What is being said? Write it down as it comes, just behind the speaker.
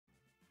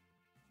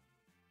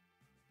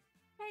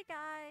Hey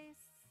guys,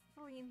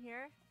 Celine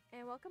here,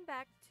 and welcome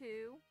back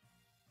to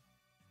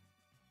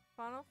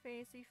Final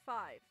Fantasy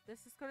V.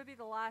 This is going to be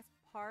the last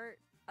part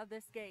of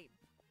this game.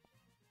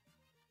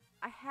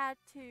 I had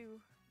to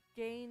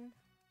gain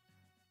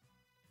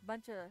a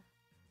bunch of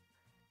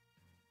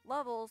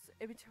levels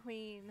in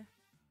between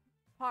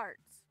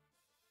parts.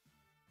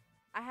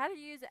 I had to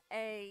use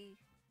a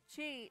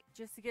cheat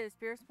just to get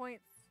experience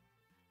points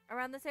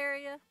around this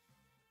area.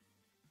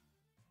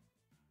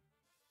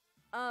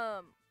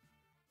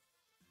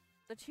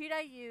 The cheat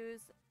I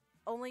used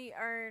only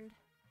earned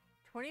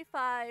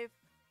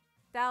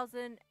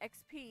 25,000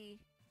 XP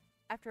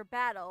after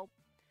battle,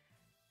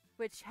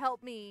 which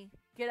helped me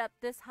get up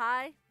this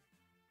high.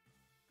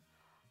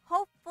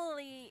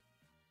 Hopefully,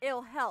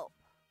 it'll help.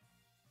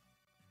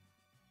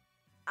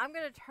 I'm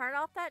going to turn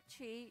off that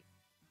cheat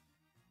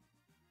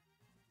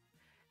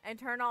and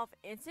turn off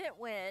instant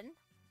win,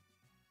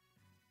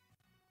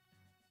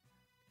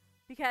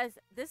 because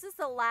this is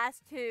the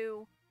last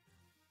two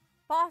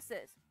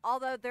bosses.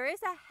 Although there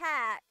is a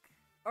hack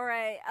or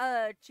a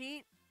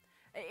cheat,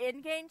 an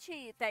in-game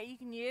cheat that you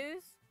can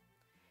use.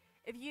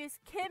 If you use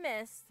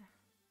Chemist,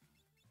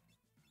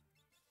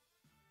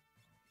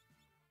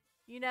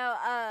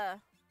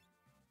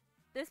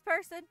 this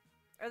person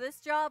or this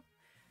job,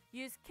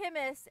 use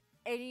Chemist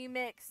and you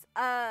mix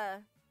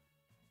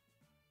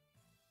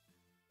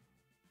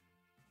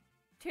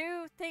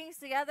two things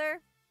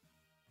together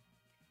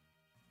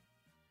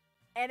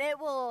and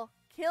it will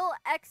kill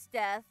X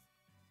Death,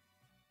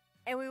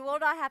 and we will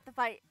not have to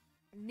fight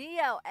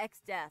Neo X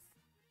Death.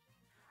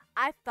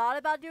 I thought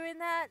about doing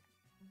that,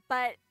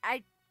 but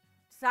I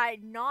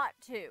decided not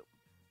to.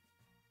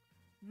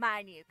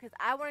 Mind you, because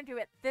I want to do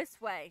it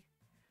this way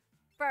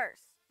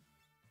first.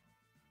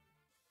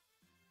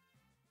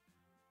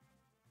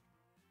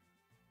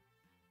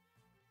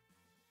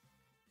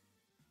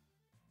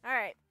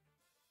 Alright.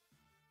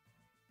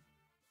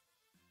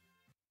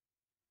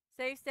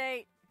 Save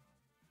state.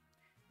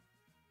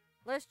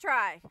 Let's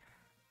try.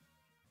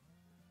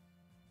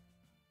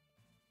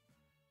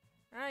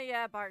 Oh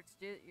yeah, Bart's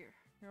do your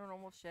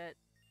normal shit.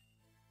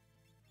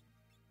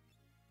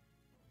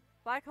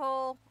 Black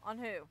hole on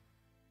who?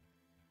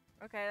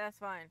 Okay, that's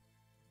fine.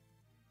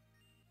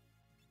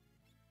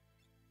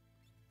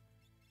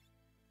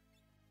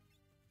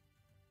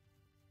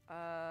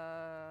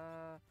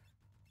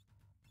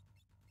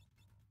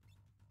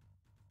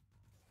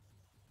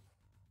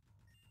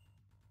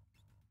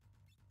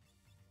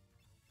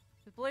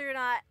 Believe it or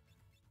not.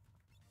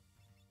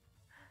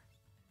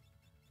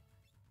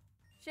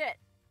 Shit.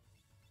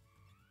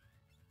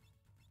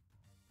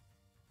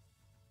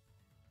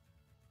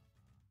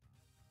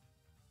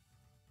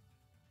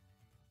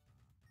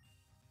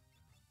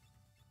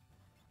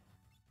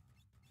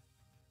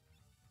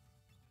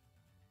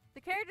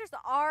 The characters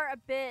are a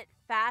bit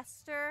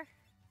faster,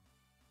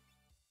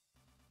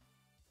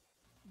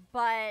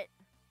 but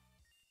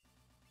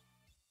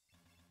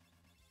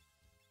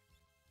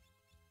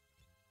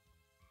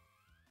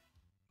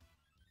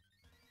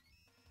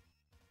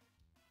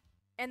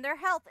and their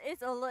health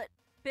is a little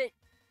bit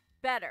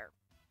better.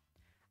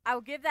 I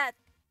will give that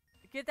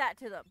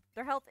to them.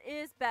 Their health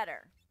is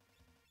better.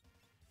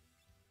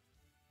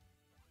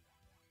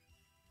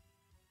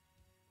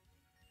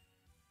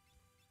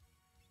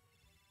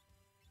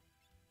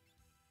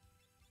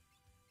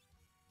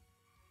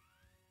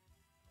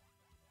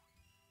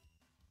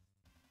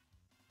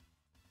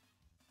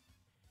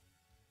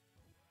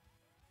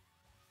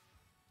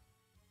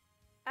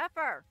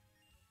 Effer.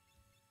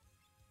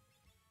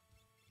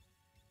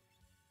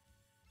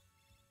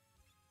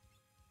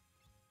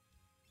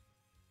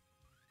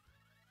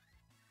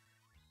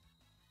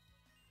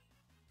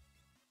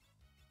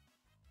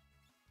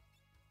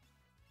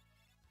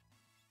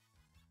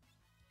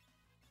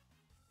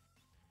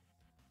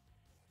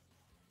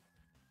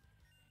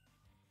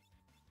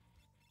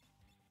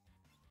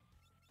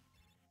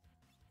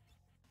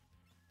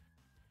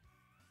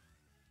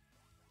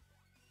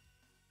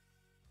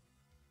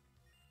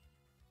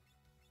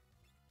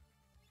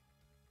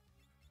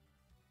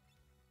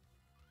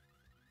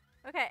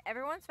 Okay,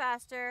 everyone's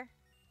faster.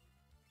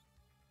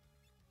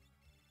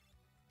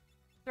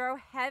 Throw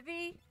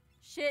heavy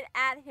shit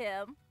at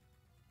him.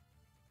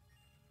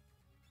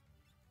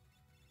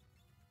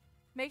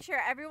 Make sure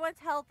everyone's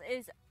health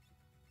is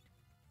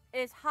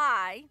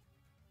high.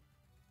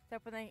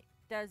 Except when they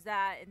does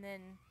that, and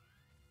then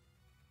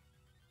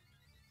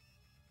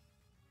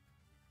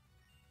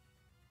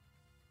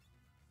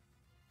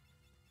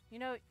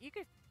you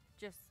could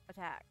just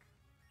attack.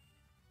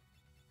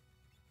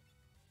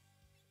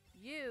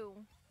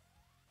 You.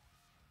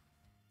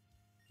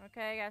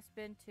 Okay, I gotta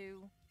spend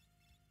 2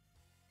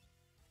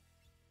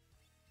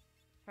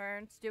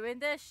 turns doing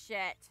this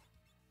shit.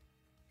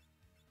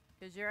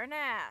 'Cause you're an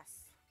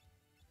ass.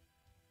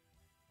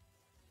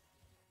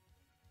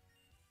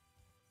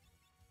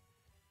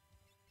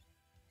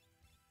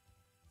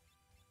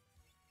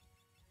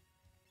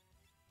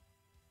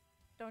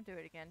 Don't do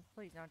it again.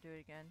 Please don't do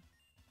it again.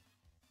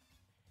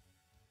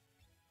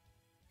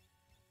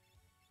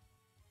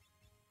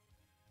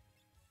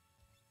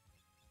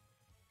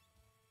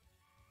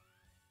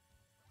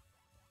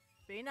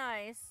 be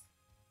nice.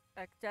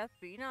 Death,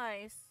 be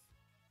nice.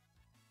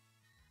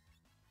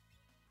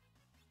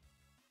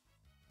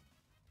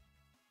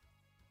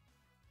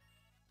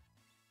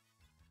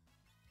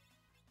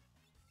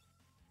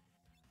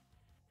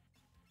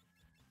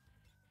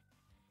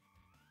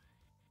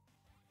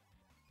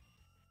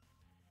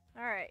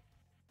 Alright.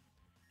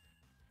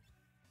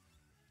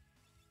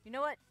 You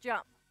know what?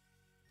 Jump.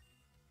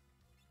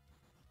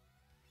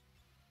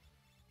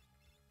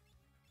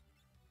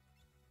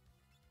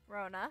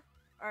 Rona.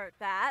 Or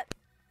that.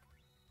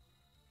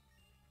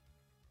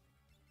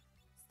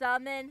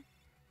 Summon.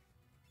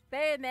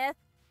 Behemoth.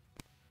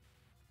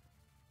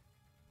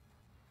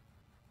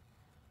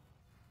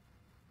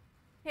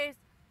 Because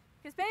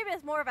Behemoth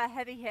is more of a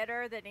heavy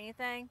hitter than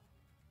anything.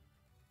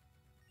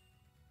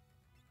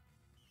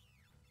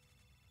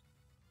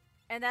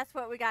 And that's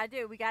what we gotta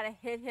do. We gotta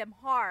hit him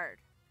hard.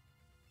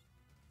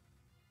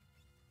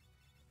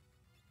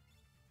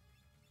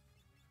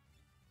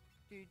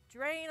 Do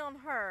drain on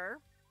her.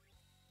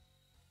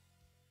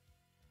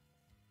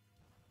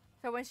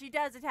 So when she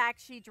does attack,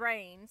 she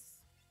drains.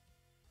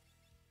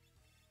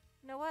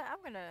 You know what? I'm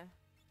gonna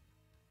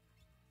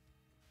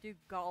do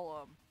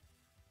Golem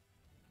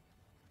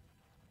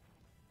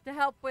to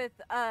help with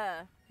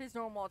his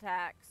normal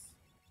attacks.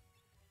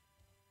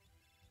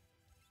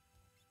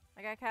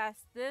 I gotta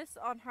cast this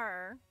on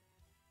her.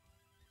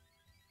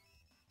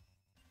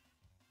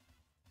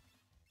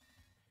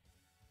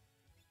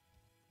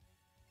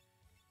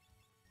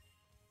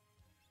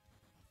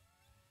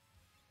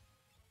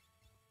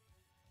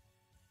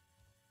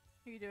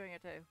 Who are you doing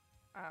it to?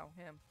 Oh,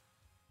 him.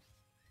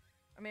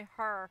 I mean,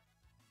 her.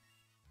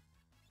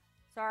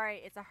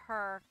 Sorry, it's a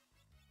her.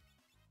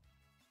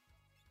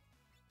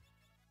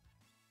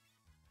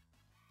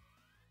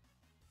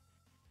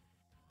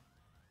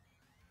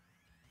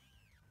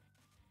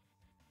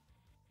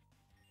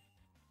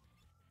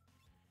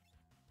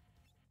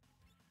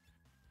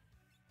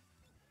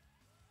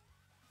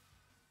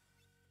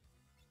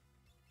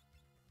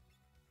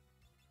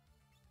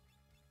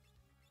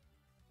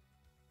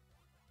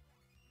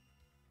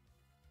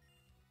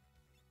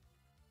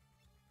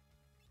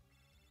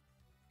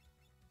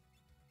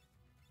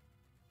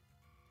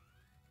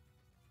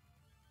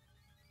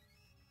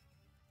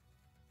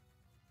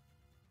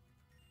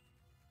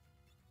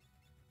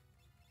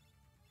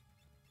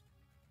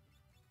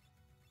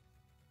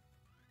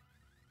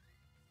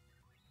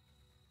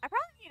 I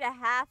probably need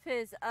to half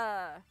his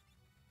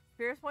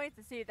Spears points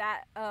to see if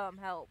that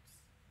helps.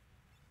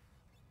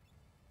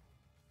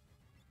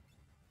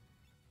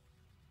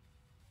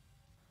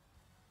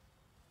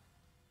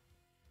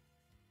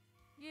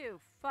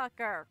 You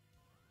fucker.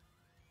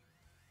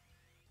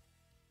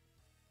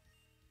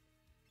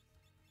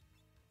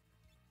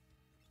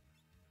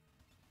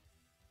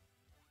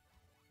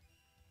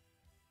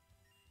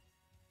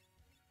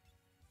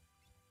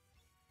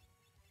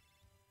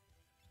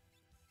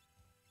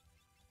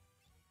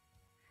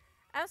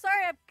 I'm sorry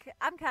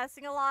I'm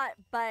cussing a lot,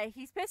 but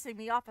he's pissing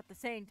me off at the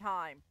same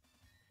time.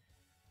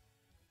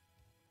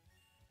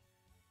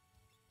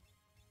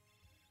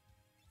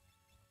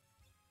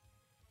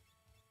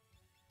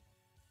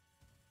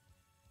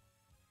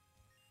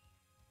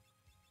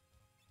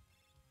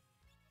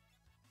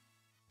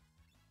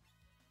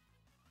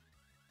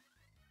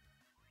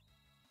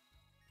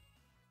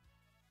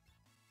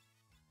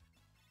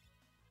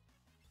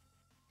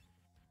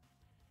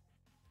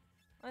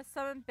 Let's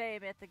summon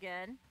Behemoth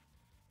again.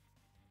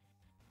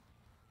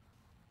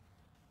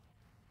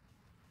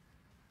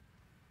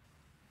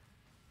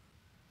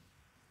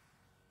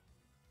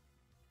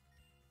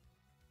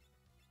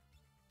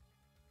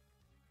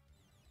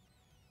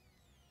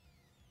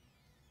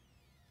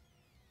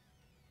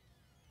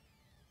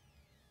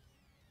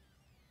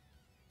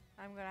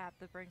 I'm gonna have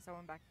to bring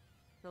someone back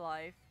to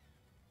life.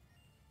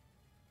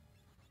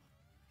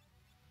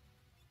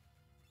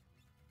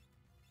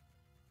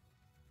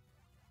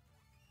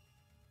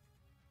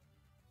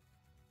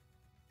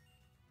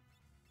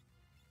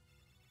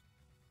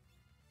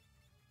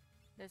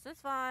 This is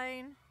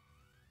fine.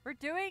 We're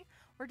doing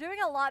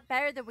a lot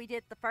better than we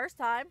did the first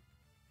time.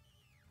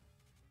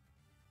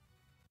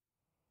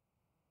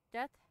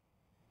 Death?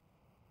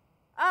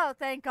 Oh,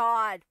 thank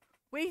God.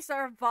 We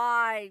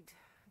survived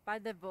by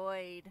the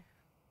void.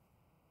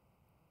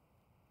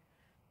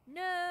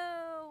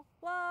 No!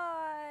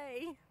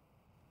 Why?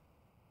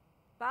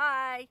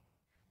 Bye.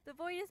 The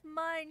void is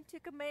mine to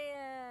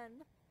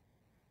command.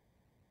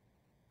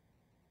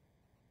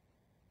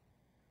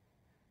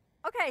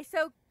 Okay,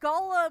 so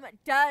Golem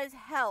does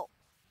help.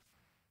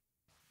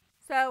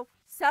 So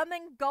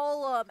summon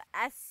Golem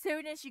as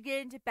soon as you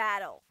get into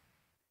battle.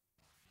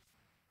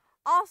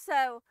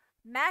 Also,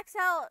 max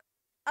out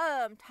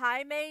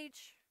time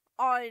mage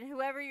on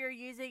whoever you're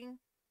using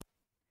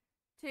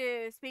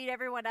to speed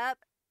everyone up.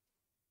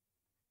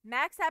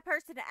 Max that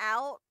person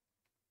out,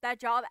 that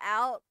job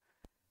out,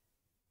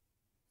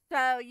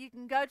 so you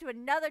can go to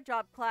another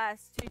job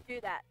class to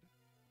do that.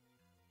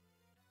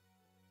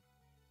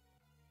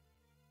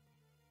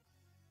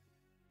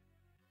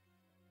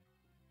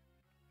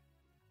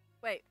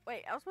 Wait,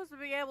 wait. I was supposed to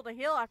be able to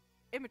heal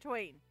in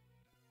between.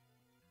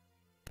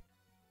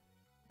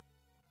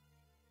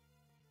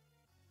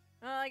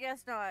 I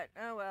guess not.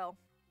 Oh well.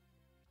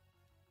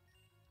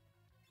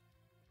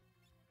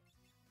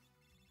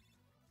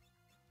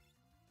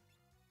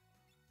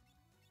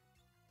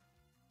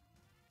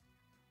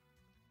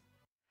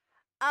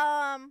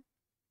 Um,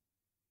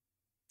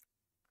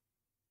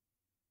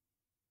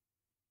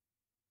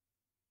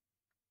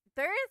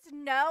 there is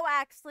no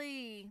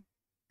actually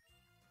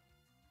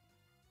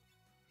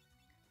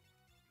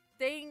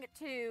thing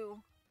to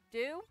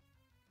do.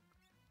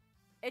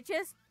 It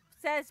just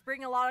says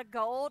bring a lot of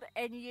gold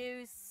and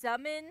use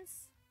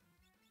summons.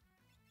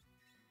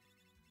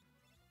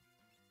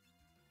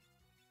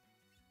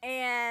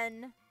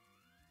 And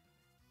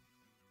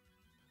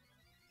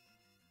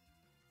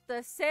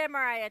the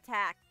samurai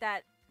attack,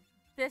 that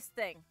this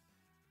thing.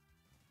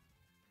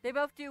 They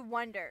both do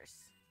wonders.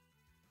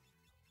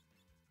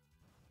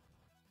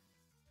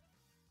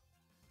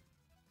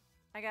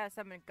 I gotta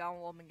summon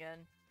Golem again.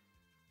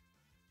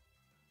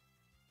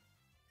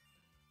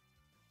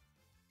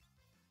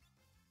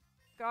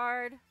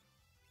 Guard.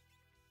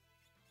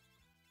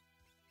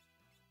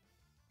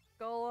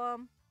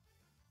 Golem.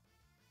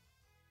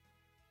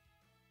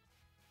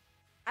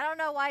 I don't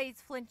know why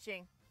he's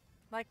flinching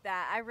like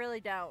that. I really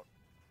don't.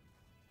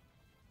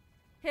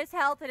 His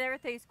health and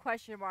everything's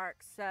question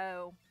marks,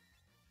 so...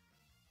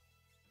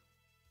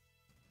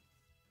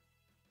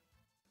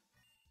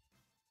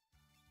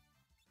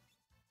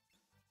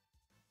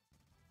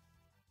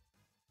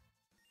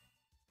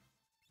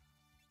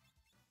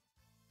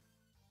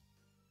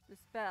 The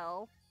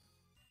spell.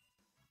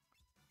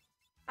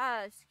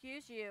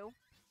 Excuse you.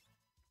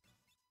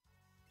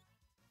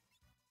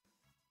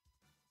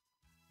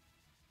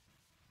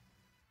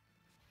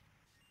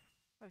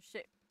 Oh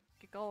shit.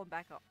 Get Golem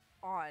back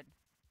on.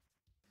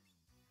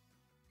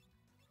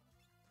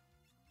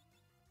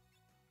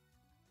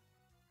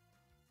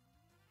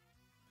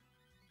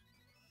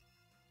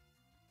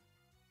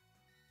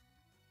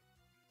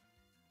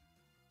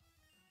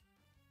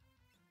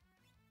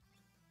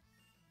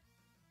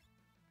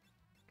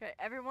 Okay,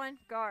 everyone,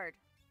 guard.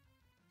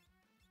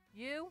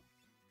 You,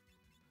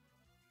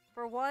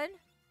 for one,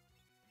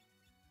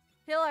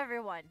 heal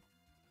everyone.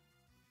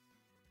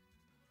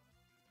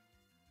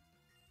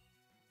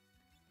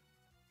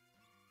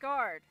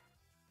 Guard.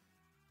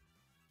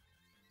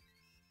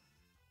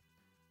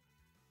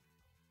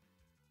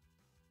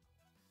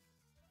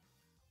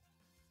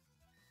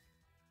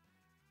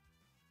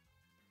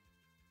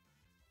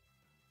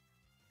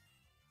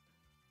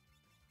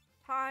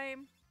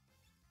 Time.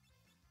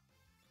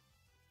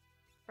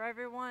 For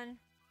everyone.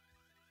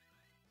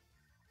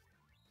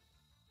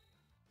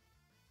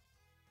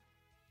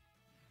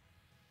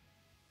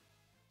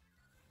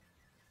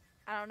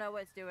 I don't know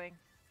what it's doing.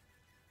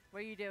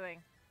 What are you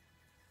doing?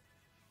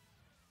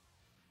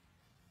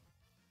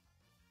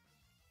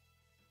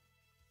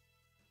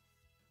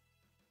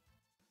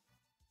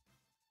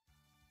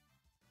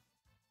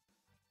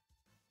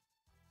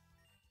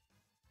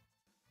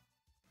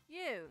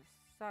 You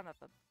son of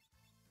a...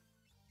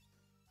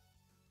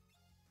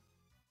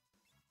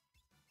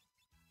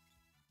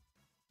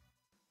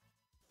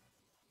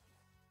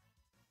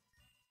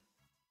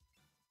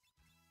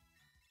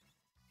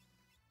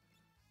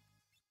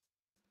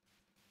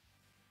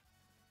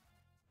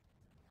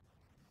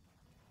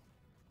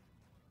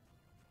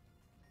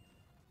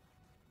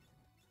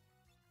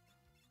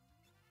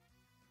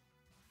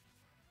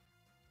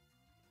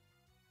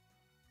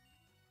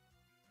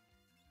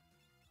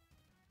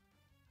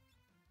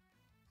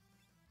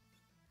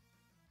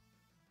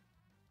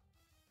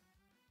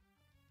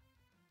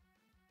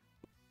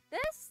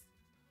 This?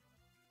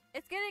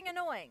 It's getting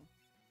annoying.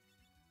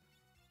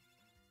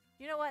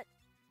 You know what?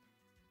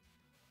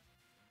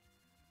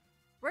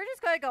 We're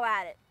just gonna go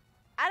at it.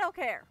 I don't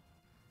care.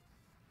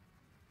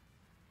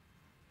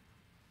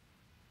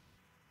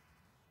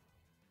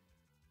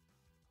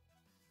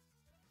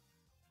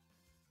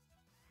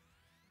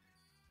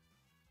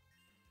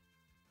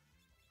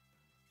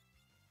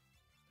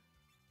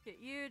 Get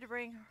you to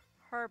bring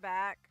her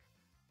back.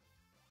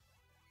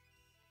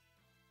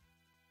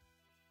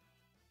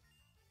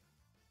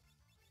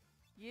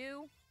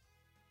 You.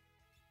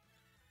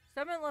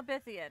 Summon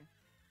Labithian.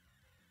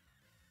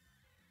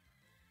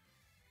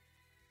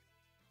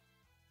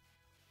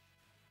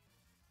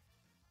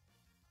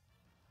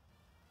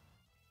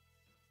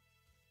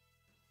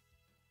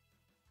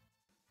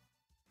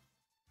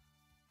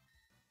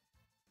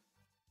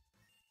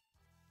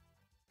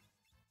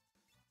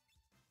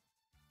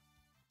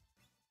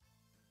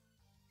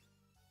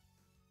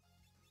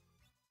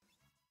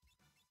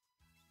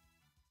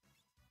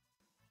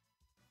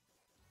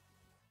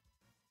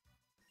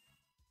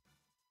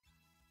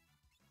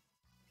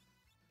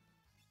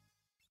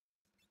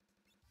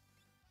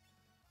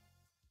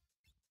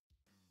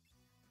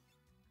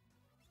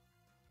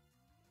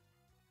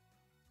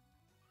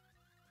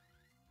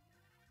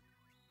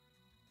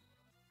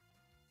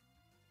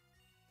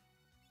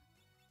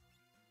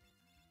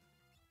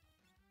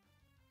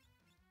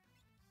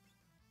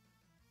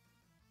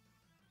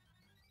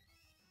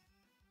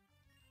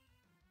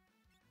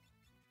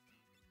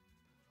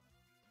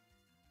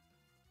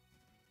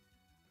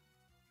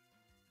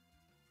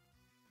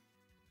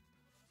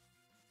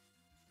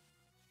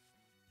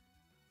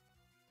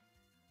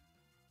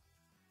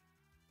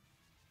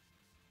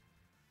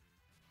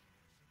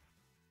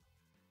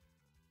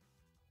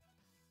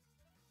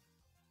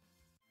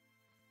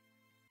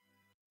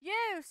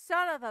 You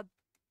son of a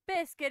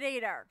biscuit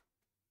eater.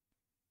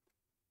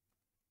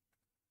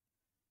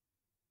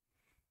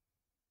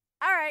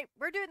 Alright,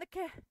 we're doing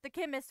the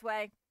chemist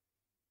way.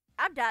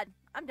 I'm done.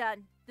 I'm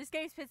done. This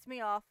game's pissed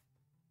me off.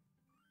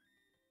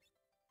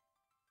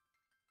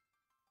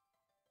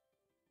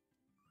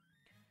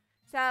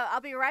 So,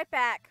 I'll be right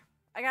back.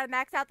 I gotta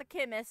max out the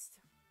chemist.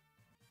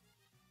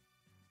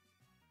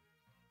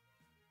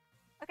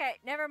 Okay,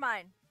 never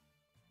mind.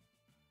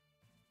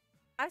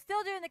 I'm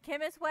still doing the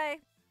chemist way.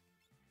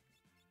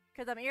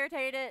 Because I'm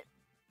irritated.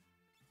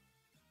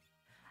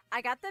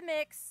 I got the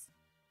mix.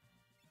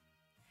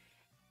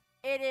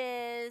 It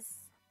is...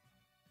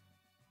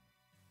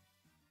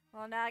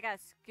 Well, now I gotta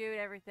scoot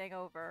everything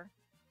over.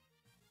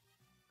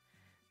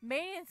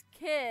 Maiden's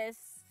Kiss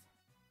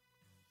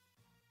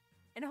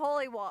and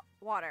Holy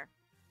Water.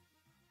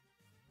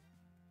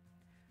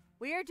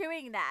 We are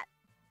doing that.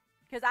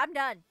 Because I'm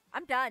done.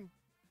 I'm done.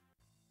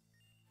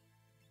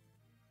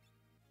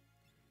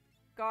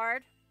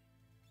 Guard.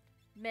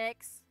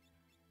 Mix.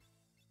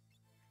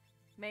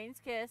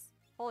 Maiden's Kiss.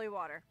 Holy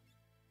Water.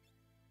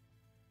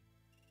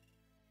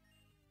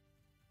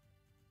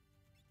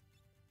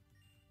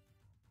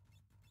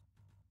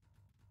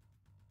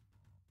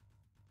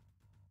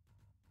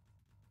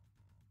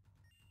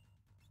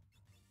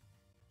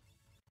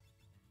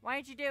 Why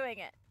aren't you doing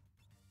it?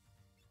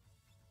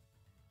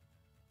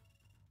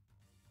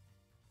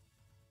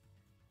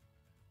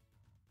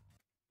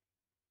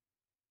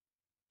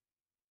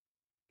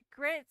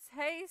 Grants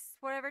haste,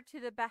 whatever, to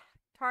the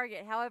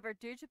target. However,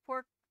 due to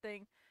poor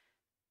thing,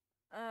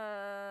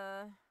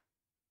 I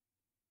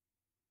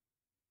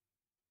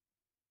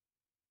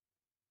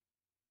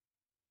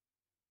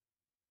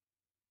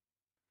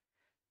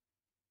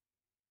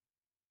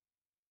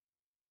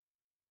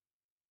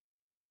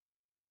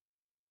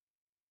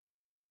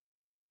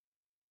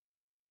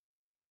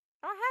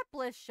don't have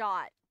Bliss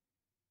Shot.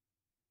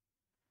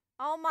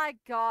 Oh my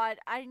god,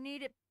 I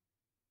need it.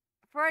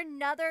 For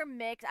another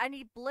mix, I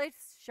need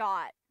Bliss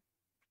Shot.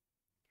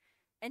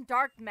 And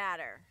Dark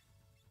Matter.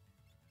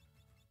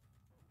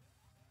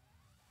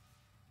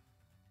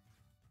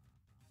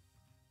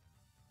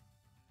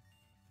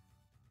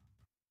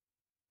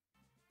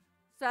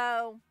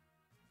 So,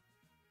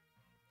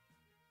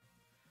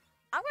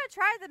 I'm going to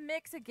try the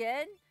mix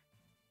again.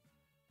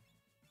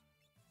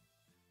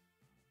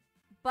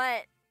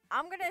 But,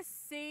 I'm going to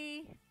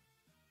see...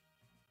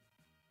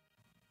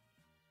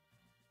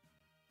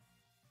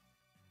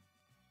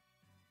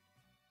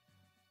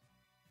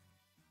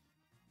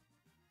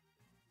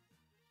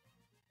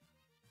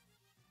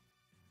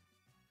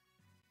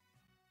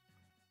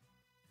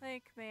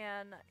 Like,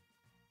 man...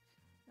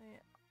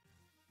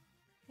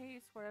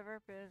 Haste, whatever,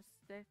 but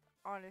it's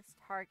on its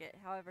target.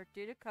 However,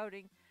 due to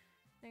coding,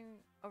 thing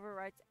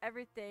overwrites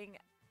everything,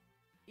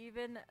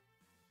 even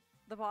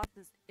the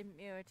boss's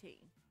immunity.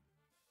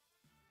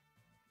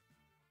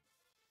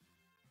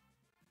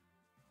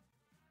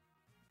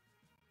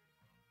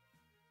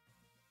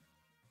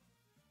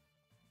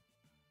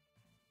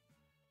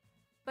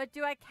 But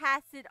do I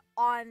cast it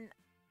on...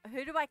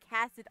 Who do I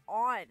cast it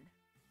on?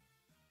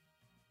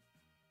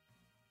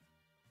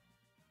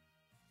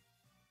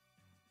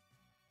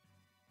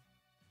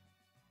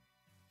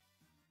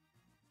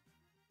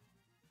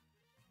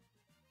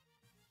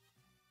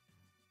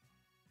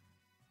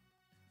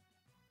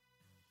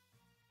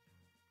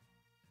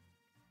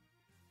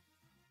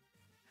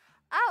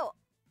 Oh!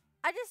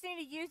 I just need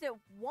to use it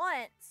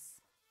once.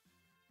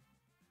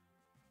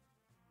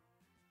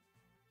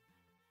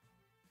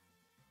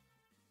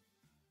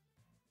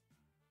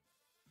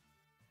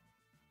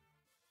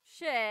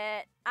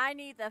 Shit. I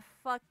need the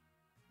fuck...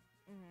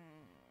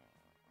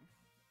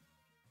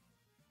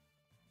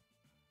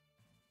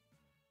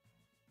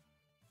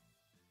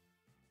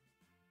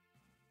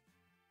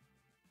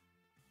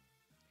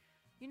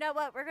 You know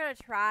what? We're gonna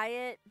try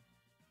it.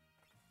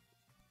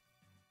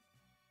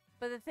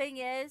 But the thing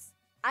is,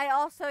 I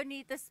also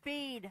need the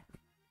speed.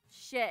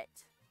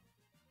 Shit.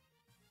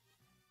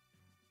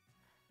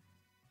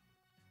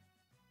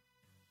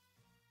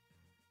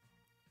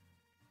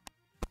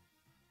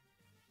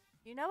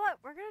 You know what?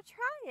 We're gonna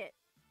try it.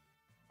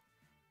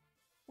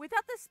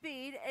 Without the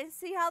speed and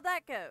see how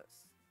that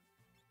goes.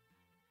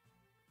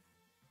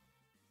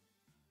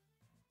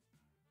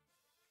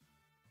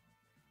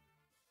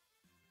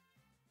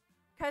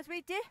 Because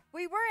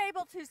we were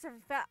able to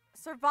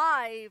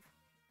survive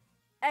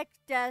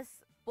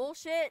X-Death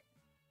bullshit.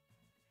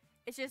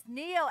 It's just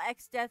Neo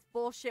X-Death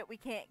bullshit we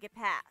can't get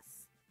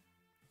past.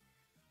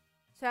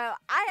 So,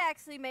 I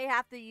actually may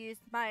have to use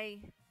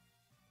my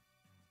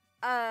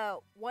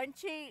one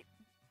cheat,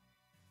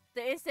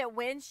 the instant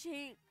win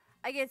cheat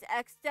against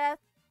X-Death,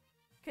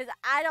 because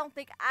I don't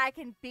think I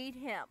can beat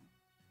him.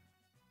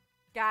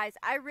 Guys,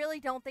 I really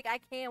don't think I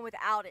can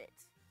without it.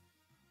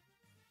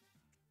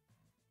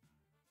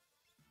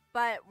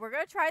 But we're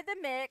going to try the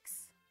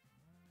mix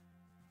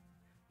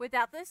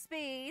without the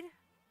speed.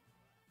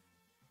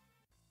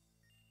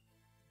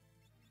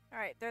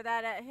 Alright, throw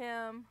that at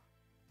him.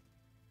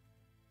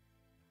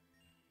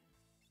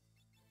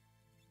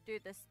 Do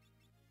this.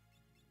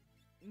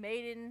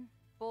 maiden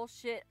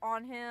bullshit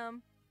on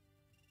him.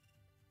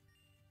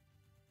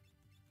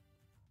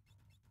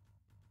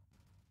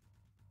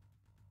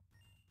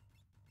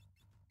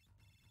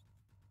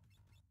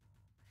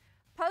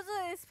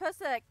 Supposedly it's supposed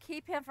to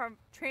keep him from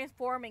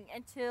transforming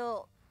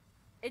into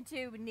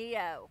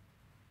Neo.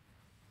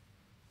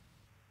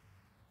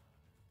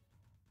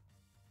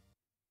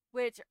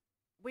 Which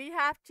we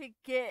have to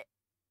get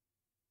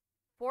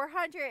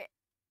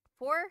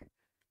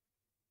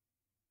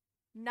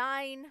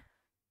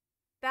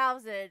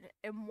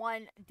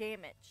 9,001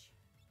 damage.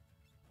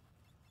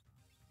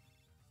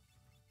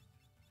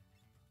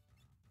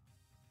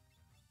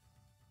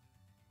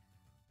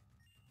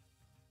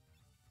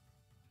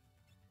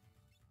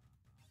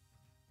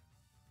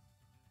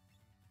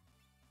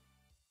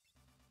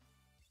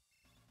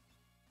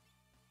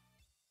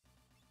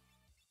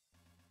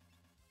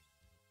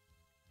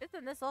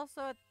 Isn't this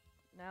also a...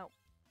 No.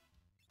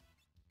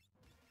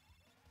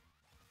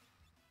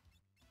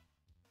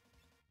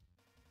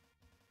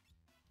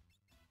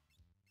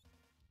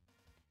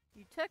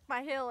 You took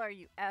my healer,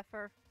 you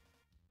effer.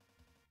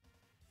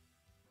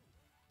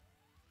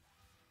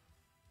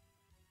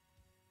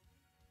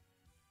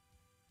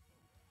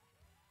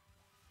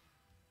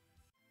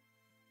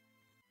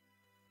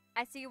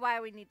 I see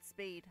why we need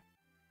speed.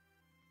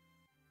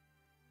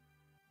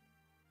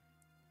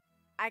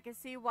 I can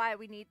see why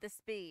we need the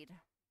speed.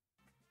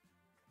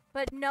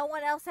 But no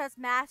one else has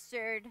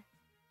mastered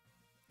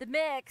the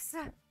mix.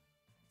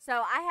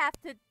 So I have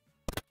to...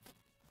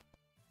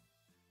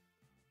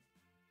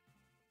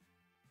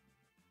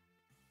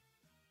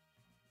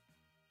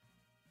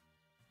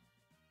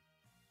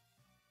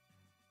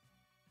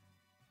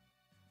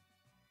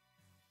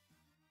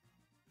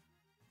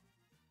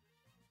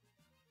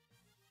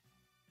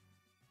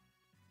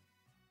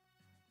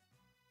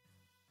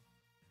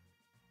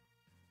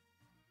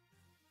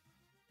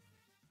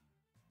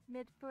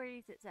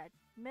 Mid-40s it said.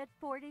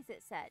 Mid-40s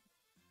it said.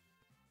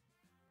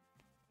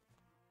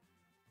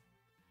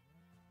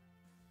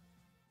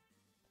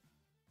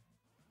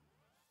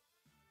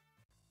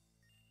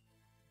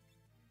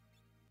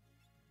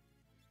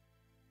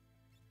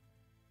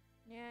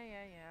 Yeah.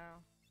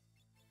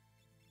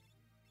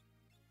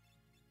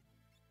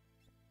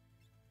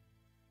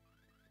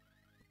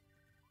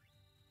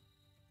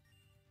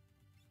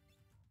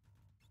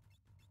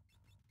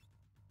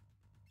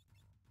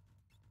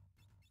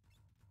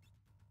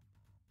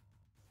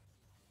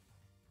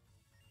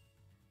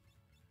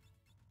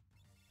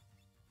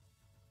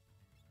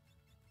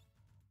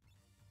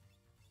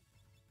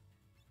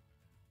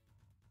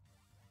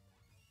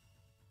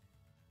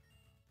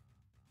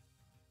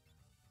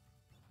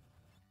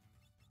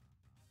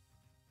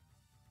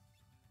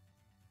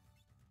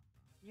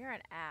 You're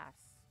an ass.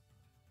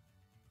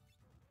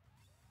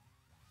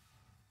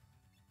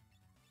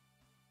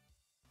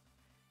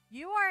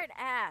 You are an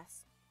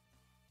ass.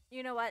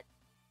 You know what?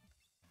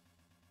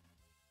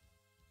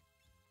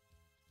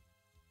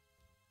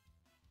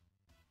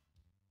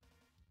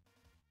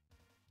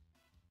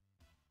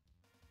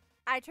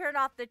 I turned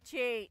off the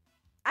cheat.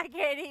 I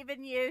can't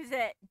even use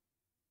it.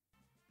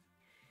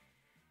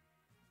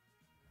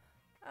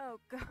 Oh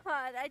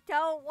god, I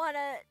don't want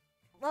to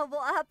level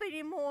up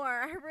anymore.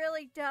 I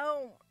really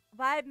don't.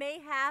 But I may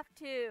have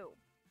to.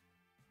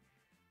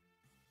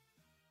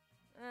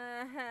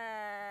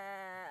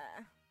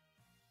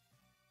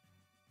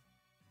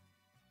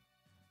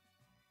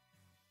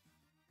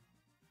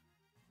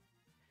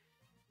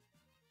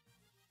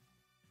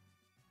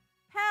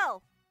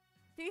 Hell,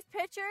 these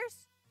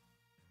pictures,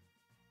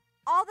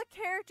 all the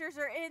characters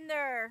are in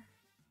their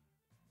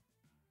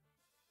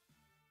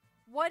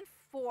one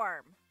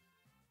form.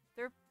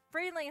 Their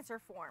freelancer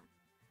form.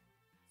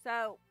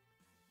 So,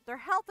 their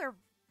health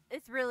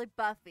is really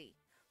buffy.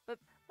 But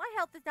my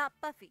health is not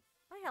buffy.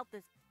 My health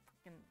is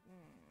fucking...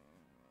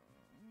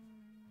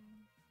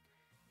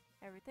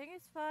 Everything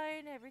is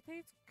fine.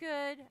 Everything's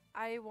good.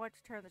 I want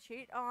to turn the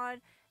cheat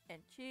on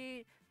and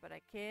cheat, but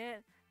I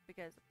can't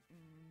because...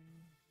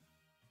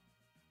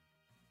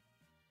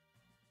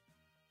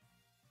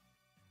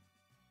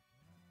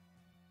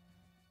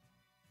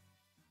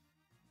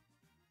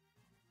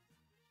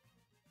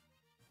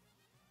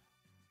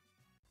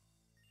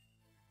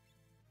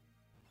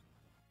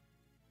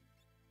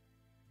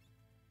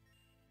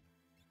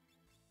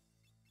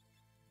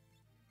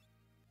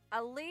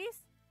 At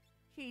least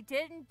he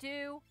didn't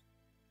do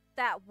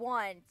that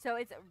one, so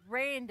it's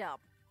random.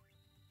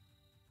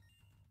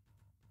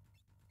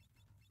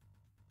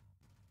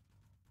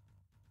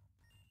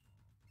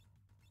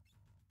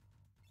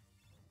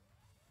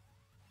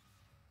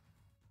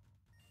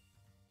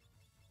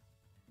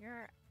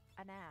 You're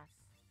an ass.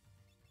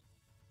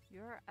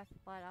 You're a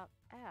flat out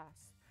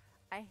ass.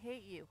 I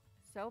hate you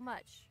so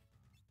much.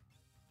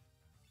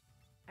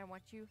 I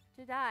want you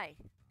to die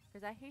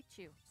because I hate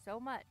you so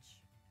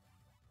much.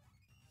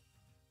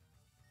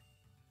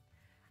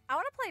 I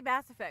want to play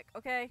Mass Effect,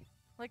 okay?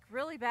 Like,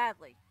 really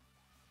badly.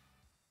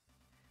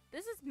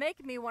 This is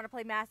making me want to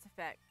play Mass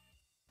Effect.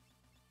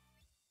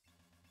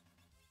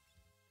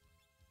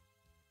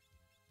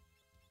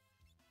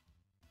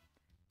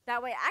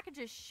 That way I can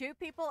just shoot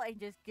people and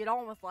just get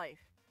on with life.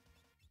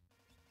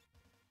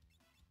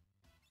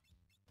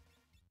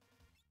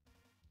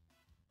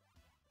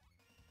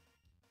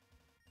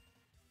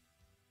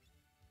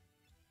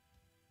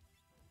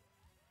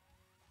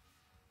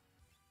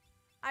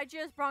 I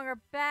just brought her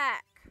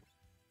back.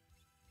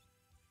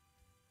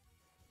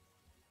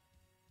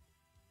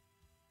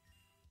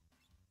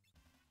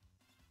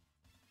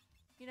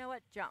 You know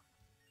what? Jump.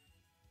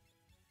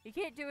 You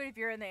can't do it if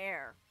you're in the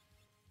air.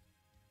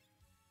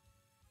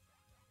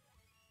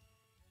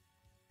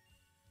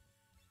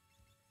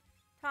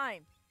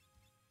 Time.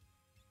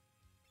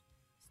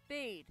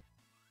 Speed.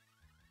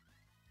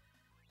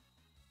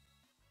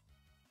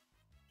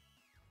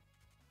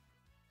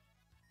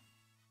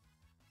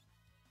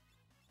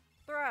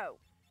 Throw.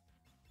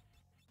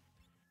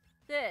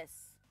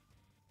 This.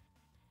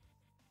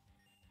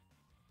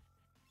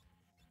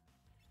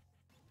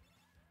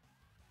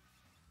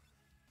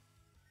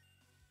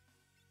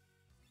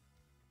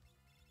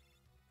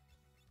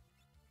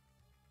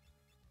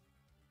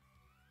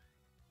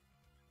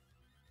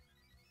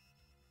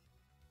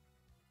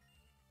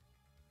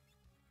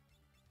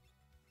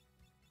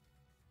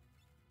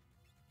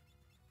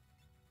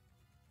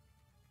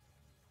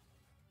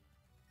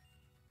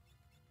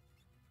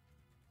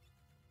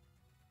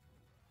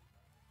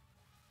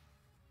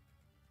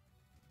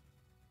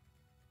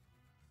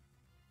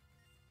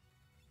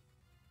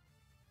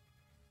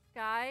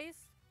 Guys,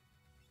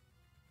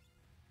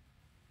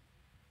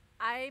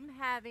 I'm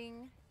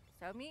having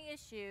so many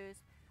issues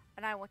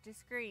and I want to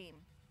scream.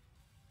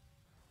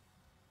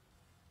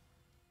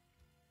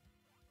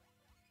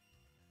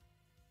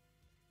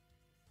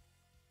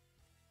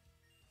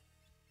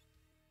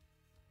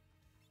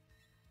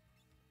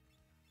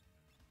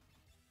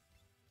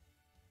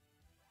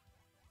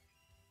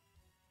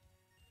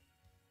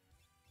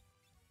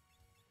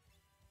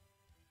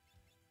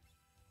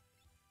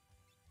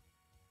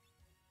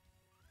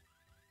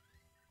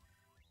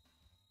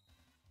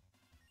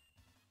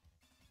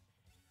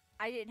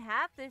 I didn't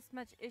have this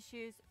much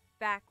issues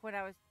back when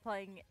I was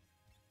playing,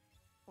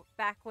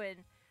 back when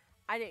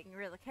I didn't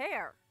really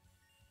care.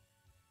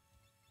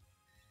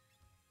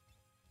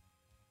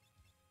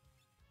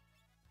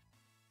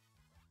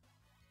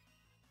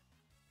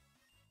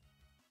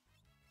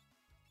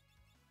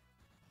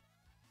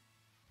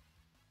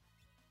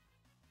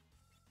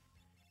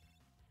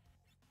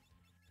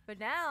 But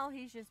now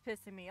he's just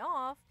pissing me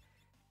off.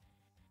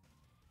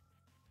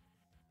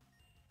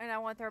 And I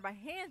want to throw my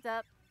hands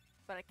up,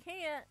 but I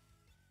can't.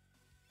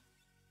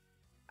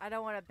 I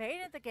don't want to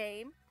abandon the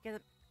game because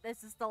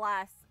this is the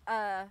last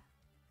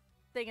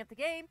thing of the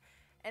game.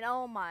 And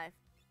oh my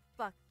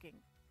fucking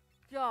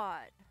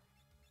god.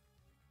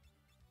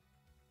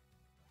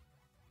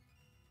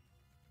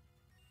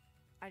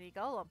 I need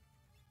Golem.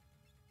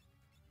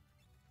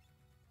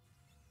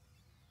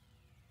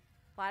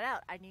 Flat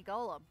out, I need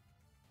Golem.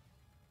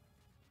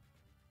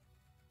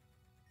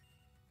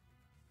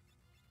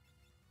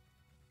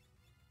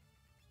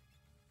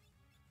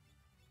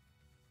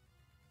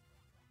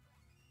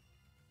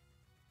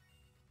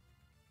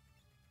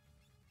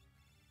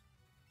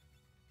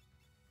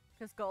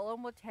 Because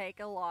Golem will take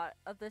a lot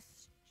of the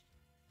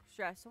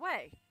stress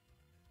away.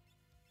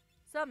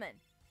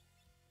 Summon.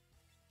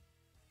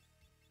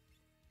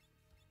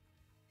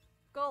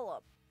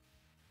 Golem.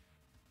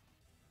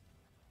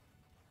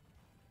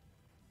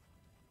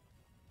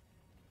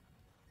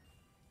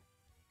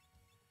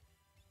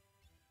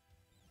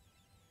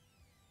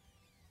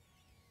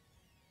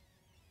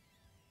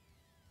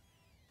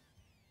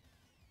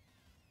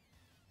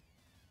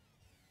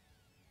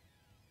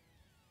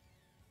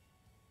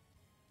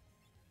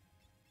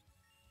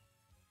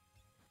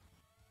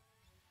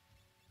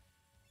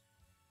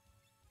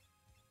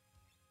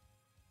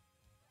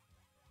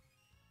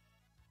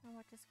 I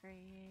want to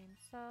scream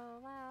so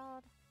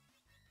loud.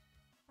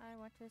 I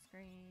want to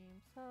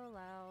scream so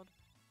loud.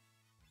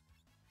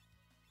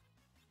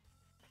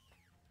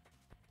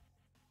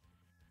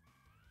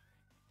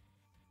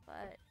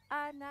 But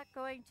I'm not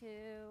going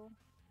to.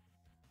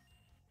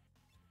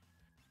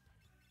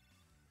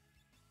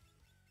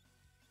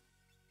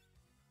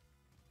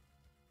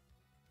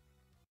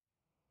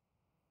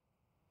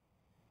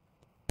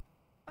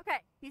 Okay,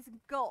 he's a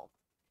gold.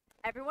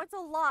 Everyone's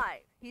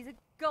alive. He's a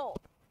gold.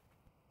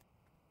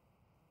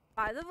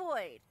 By the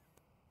void.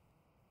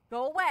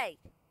 Go away.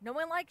 No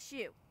one likes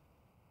you.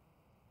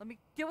 Let me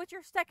deal with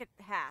your second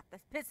half.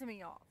 That's pissing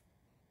me off.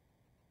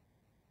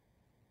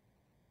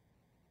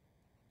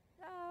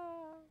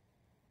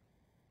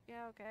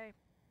 Yeah, okay.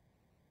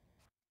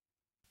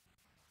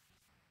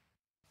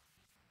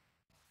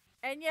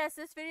 And yes,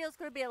 this video is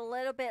going to be a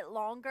little bit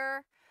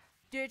longer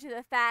due to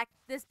the fact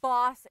this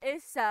boss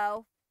is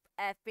so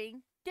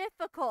effing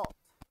difficult.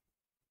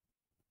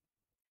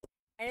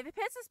 And if it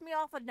pisses me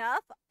off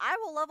enough, I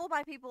will level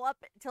my people up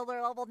until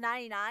they're level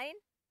 99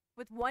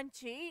 with one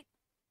cheat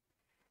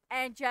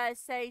and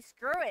just say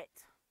screw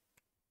it.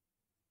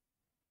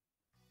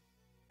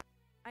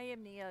 I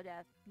am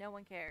Neodeath. No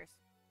one cares.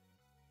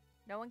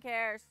 No one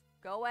cares.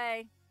 Go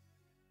away.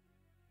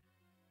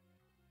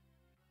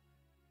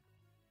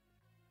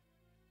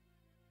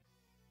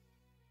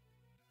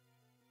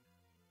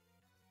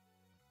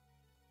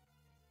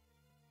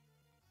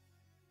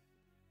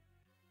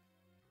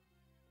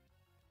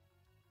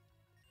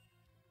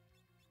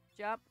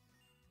 Jump.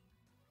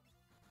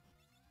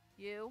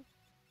 You.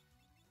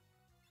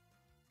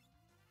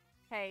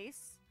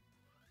 Haste.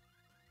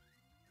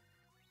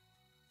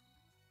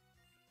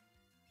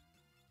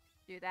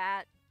 Do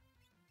that.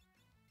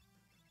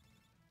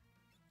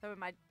 Summon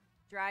my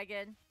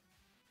dragon.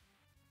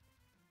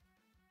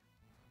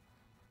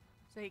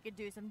 So he could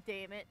do some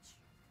damage.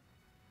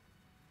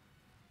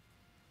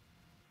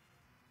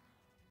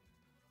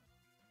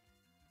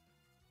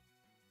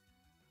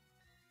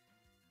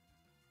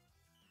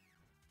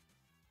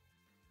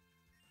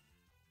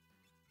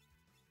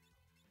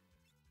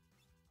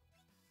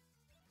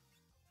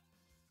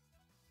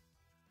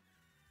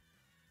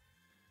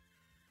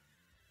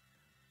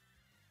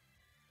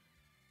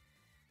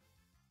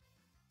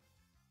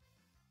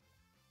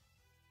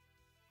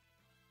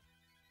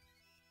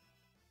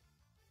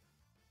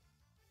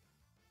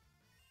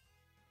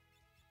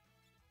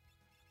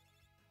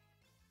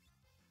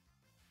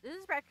 This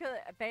is practically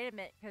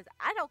abandonment because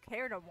I don't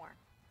care no more.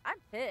 I'm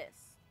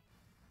pissed.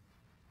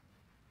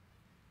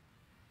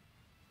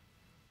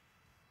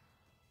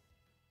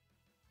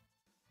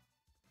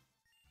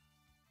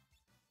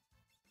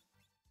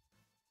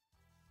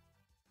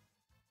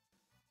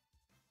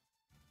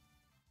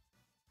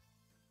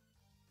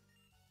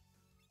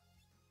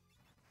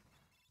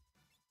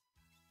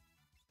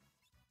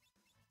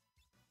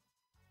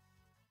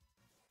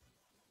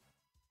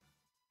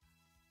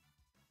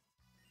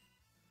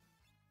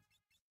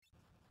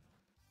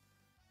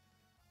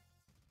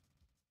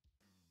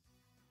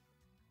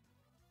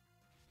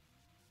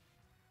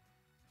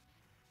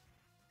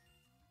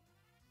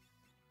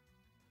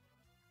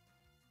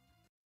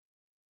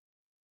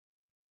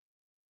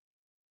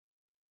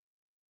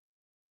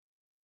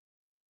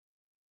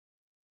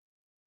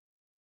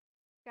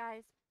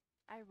 Guys,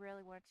 I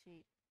really want to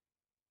cheat.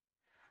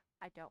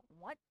 I don't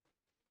want.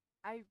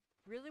 I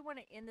really want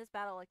to end this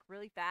battle like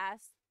really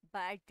fast, but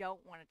I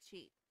don't want to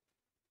cheat.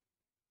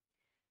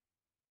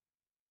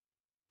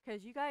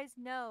 Because you guys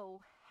know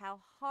how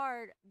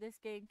hard this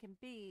game can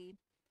be.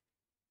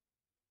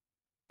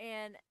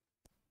 And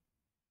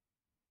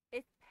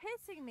it's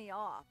pissing me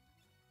off.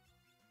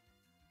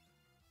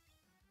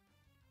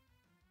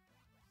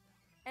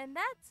 And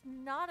that's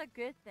not a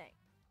good thing.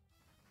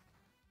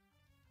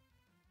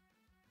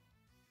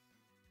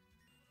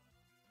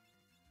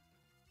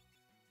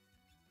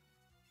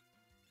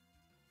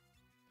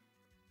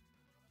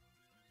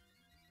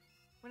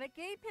 When a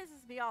game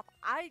pisses me off,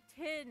 I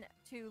tend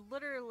to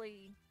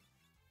literally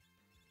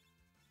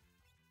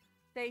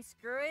say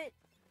screw it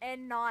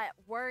and not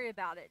worry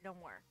about it no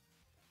more.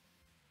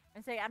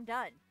 And say I'm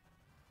done.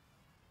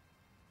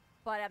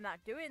 But I'm not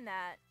doing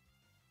that.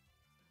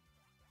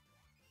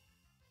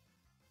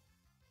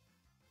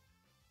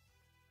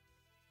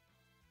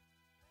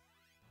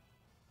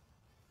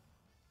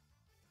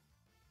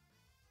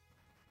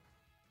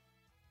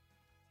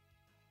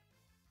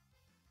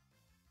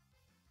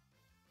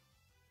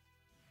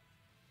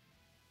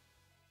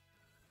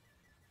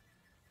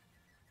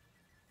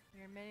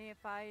 You're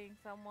minifying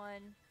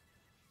someone.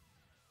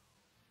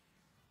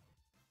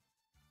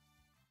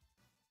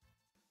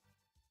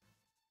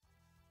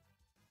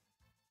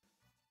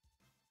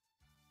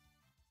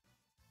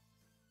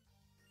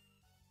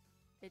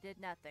 It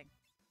did nothing.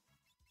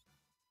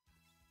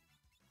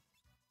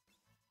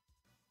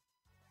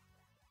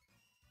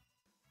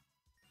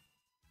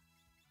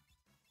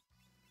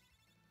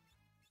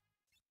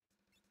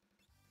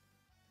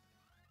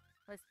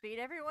 Let's speed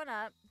everyone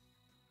up.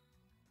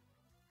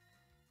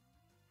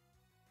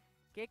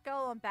 Get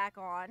Golem back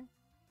on.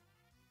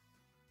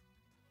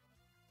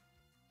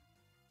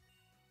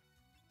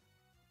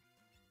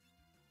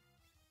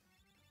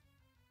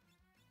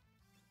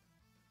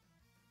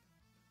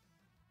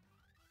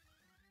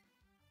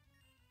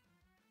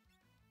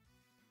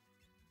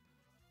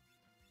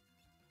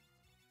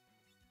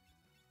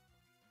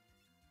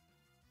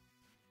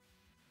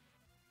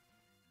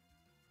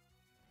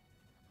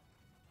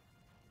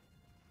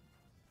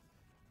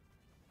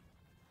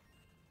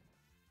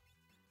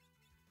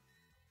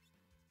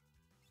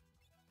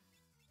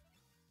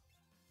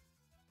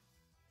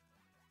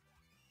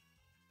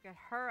 Get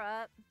her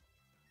up.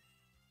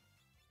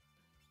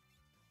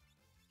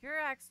 You're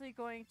actually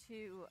going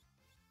to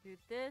do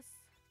this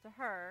to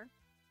her.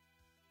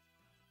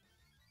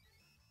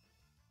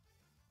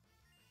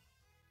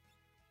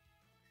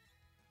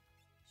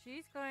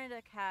 She's going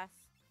to cast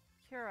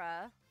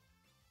Cura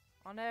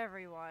on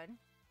everyone.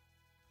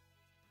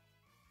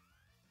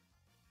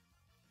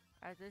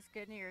 I just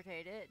getting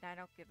irritated and I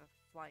don't give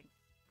a flying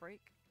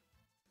freak.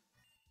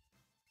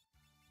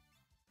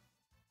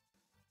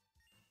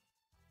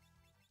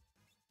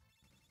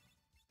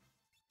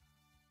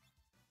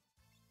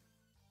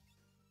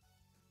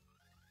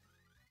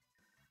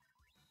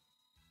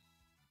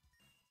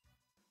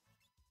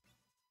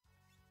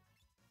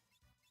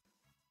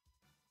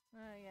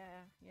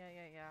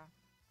 Yeah.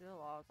 Still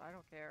lost. I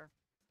don't care.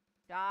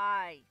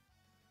 Die!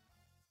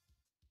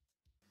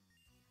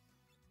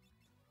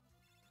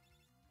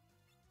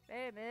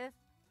 Hey, miss.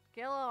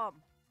 Kill him!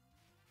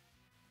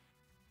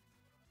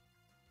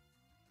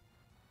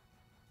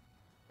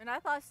 And I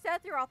thought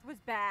Sephiroth was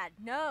bad.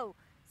 No,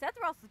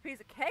 Sephiroth's a piece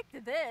of cake to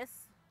this.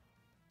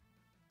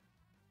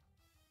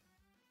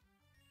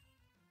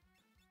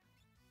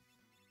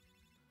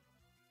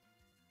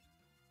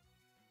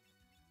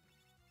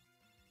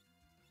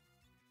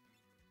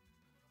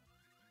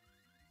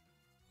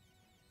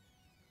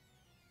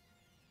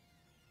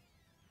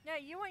 Yeah,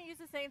 you won't use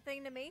the same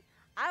thing to me.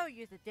 I will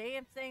use the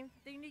damn same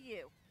thing to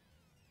you.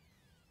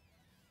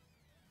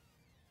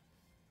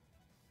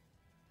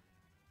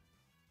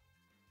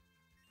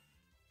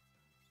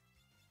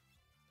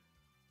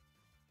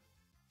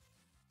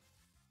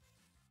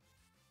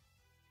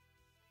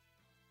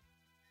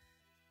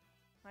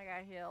 I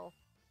got heal.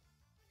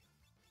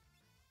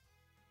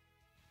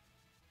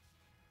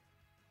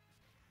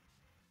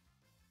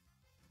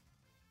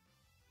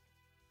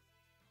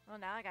 Well,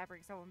 now I gotta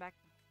bring someone back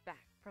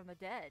from the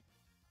dead.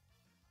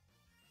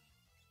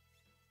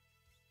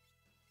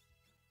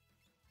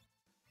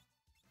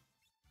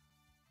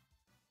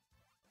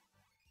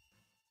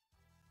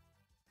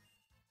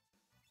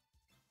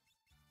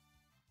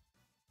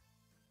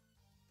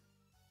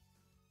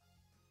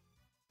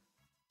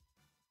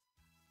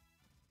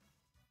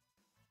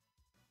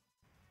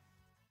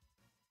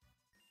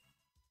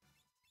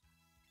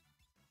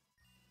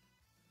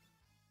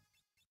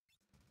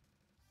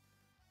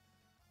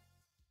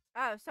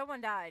 Oh,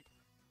 someone died.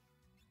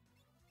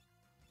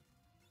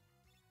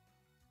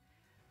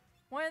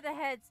 One of the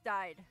heads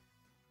died.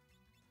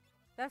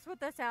 That's what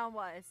the sound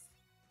was.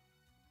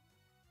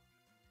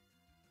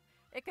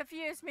 It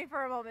confused me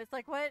for a moment. It's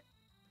like, what?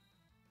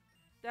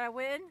 Did I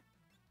win?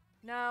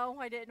 No,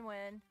 I didn't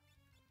win.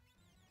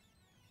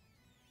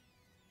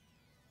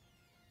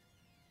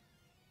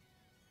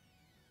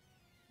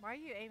 Why are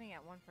you aiming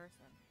at one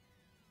person?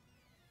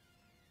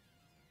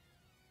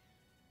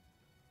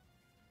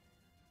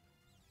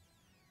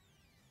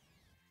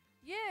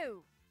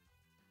 You!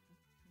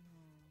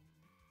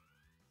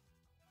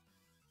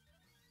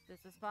 This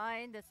is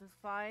fine, this is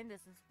fine,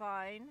 this is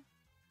fine.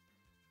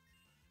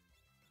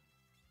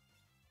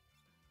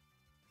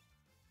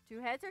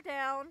 Two heads are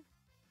down.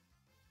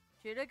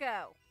 Two to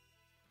go.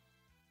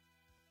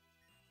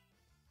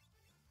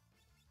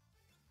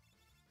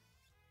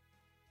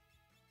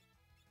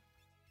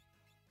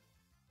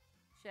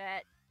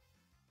 Shit.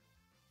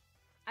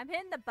 I'm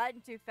hitting the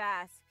button too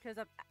fast because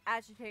I'm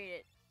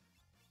agitated.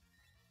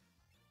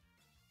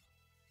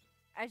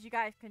 As you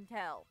guys can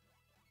tell.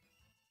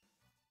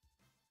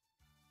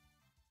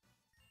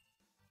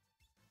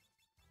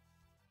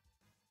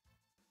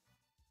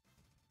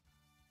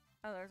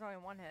 Oh, there's only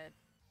one head.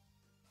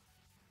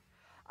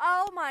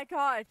 Oh my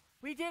god!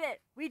 We did it!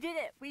 We did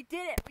it! We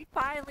did it! We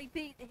finally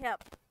beat him!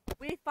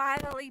 We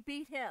finally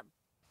beat him!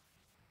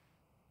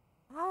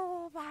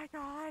 Oh my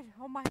god!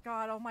 Oh my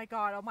god! Oh my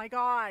god! Oh my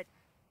god!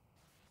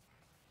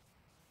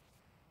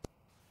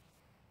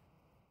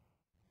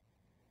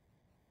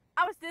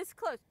 I was this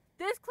close!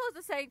 This close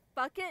to saying,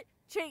 fuck it!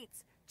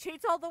 Cheats!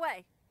 Cheats all the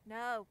way!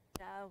 No,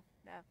 no,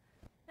 no.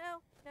 No,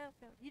 no,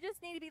 no. You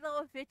just need to be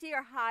level 50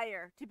 or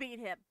higher to beat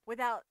him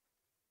without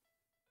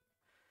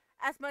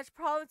as much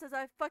problems as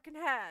I fucking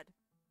had.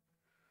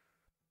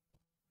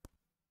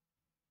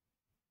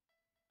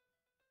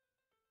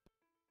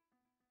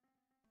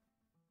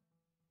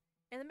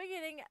 In the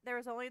beginning, there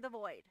was only the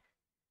void.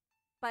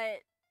 But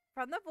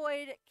from the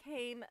void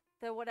came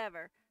the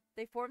whatever.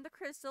 They formed the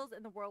crystals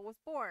and the world was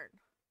born.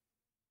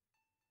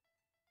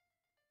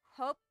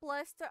 Hope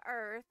blessed the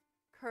earth,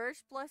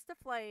 courage blessed the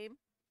flame,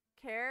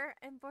 care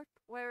and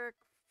work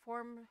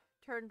form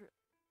turned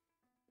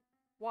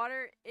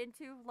water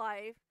into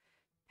life,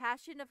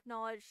 passion of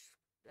knowledge,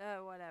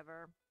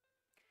 whatever.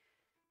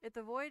 If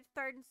the void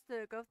threatens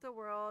to go through the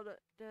world,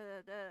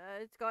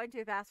 it's going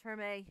too fast for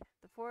me.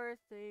 The four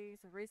things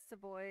reach the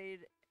void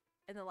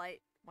and the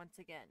light once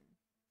again.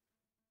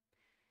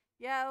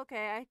 Yeah,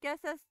 okay, I guess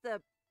that's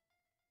the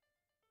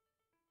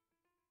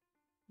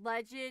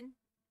legend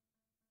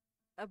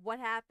of what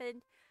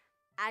happened.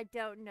 I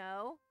don't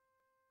know.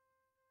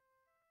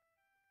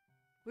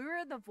 We were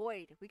in the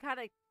void. We kind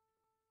of...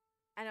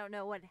 I don't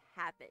know what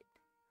happened.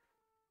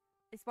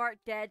 Is Bart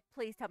dead?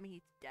 Please tell me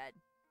he's dead.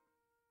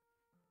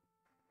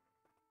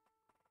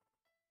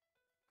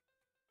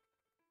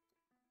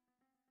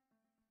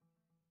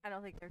 I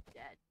don't think they're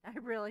dead. I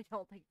really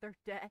don't think they're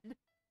dead.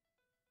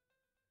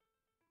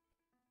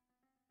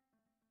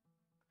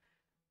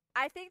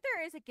 I think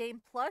there is a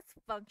Game Plus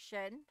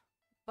function,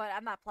 but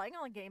I'm not playing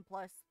on Game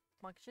Plus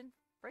function.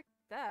 Frick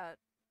that.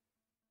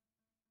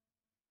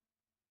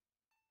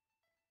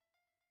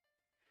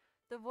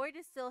 The void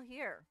is still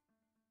here.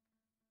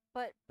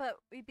 But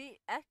we beat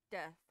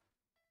Ekdeath.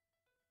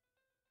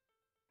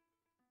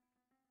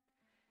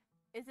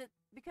 Is it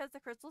because the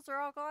crystals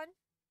are all gone?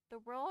 The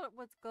world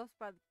was ghosted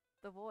by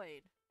the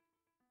void.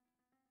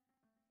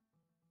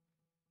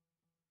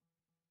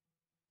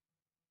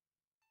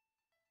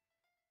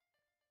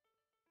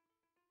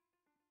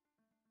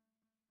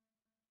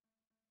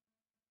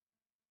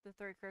 The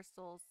three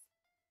crystals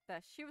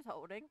that she was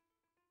holding.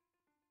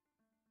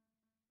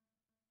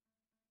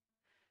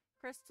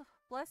 Crystal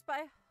blessed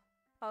by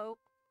hope,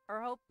 Or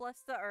hope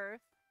bless the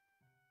earth.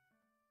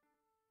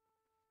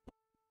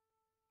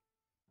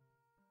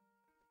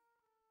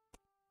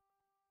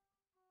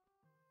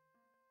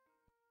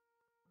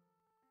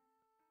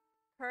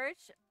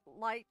 Courage,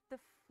 light the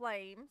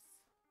flames.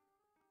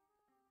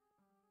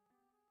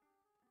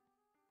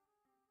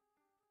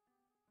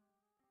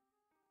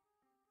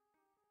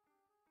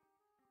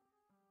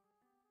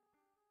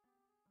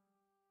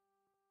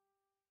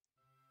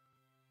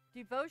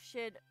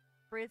 Devotion,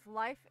 breathe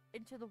life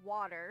into the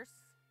waters.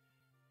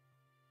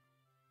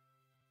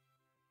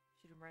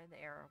 Shoot him right in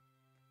the arrow.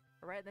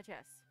 Or right in the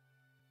chest.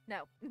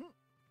 No.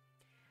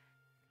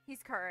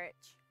 He's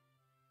courage.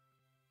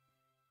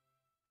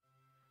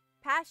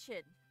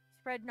 Passion,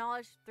 spread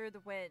knowledge through the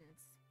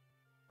winds.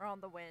 Or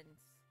on the winds.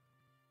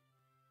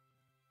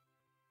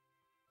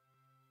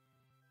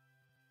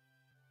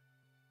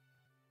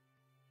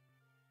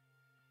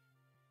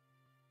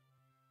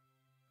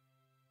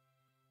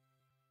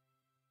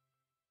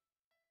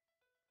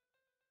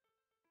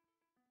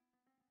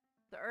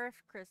 The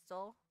earth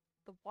crystal,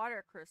 the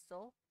water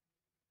crystal.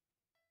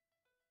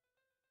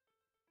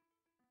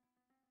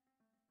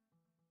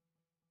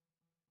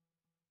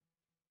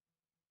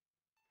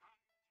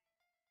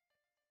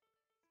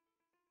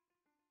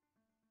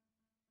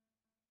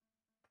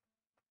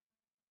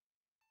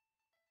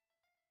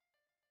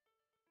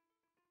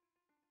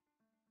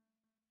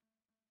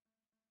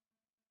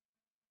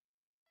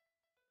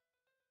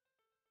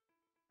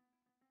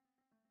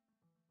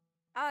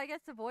 Oh, I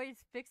guess the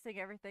void's fixing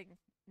everything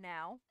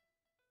now.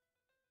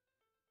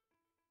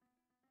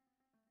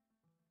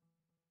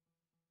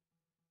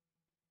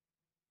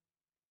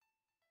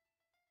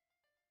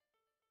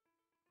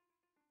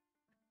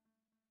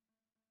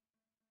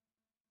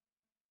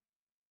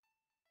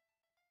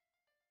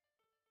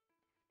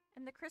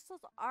 And the crystals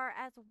are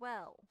as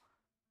well.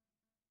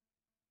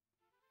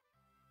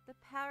 The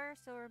power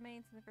still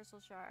remains in the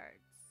crystal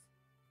shards.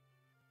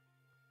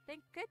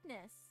 Thank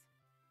goodness.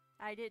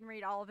 I didn't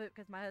read all of it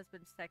because my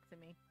husband's texting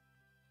me.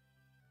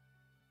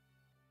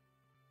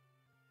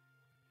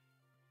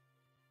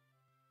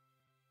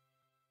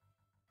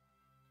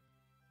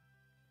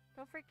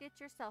 Don't forget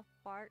yourself,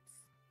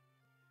 Bartz.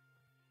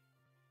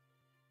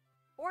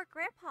 Or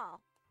Grandpa.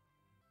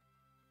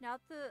 Now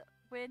the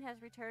wind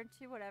has returned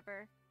to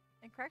whatever.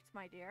 Incorrect,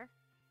 my dear.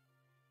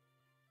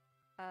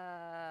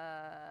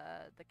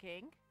 The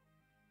king?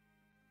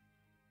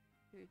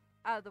 Who?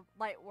 Oh, the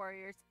light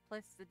warriors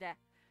plus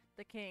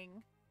the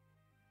king.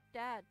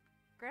 Dad.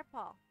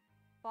 Grandpa.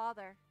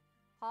 Father.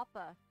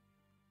 Papa.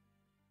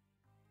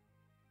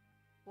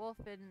 Wolf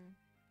and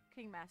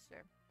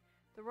Kingmaster.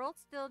 The world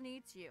still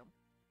needs you.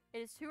 It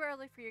is too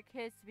early for your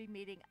kids to be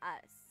meeting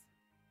us.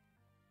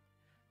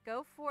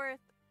 Go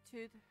forth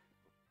to...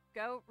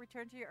 Go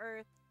return to your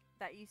earth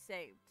that you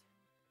saved.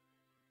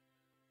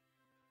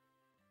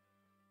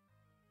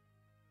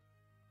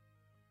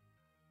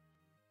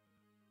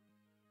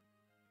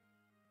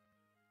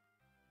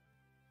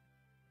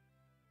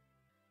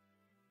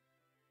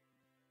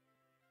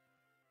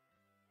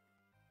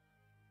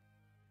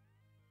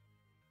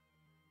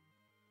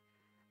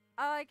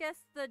 Oh, I guess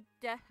the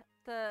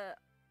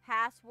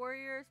past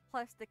warriors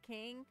plus the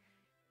king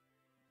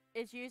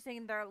is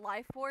using their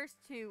life force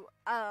to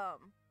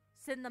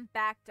send them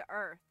back to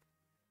Earth.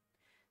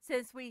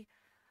 Since we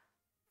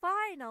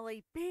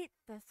finally beat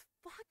this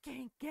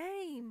fucking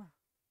game.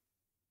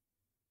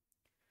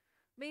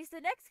 Means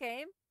the next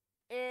game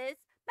is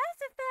Mass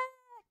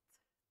Effect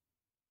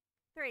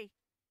 3.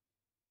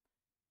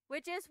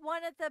 Which is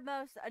one of the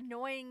most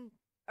annoying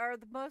or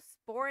the most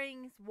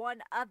boring one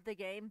of the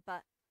game,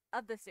 but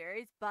of the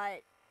series,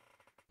 but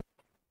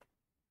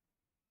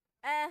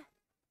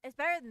it's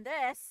better than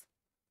this.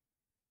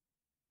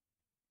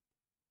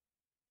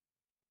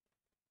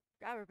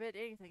 God forbid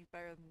anything's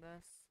better than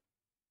this.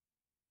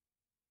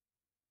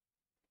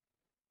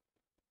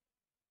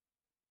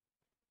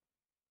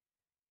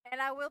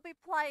 And I will be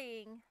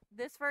playing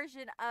this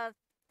version of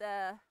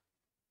the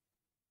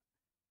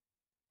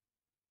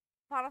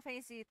Final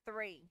Fantasy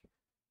 3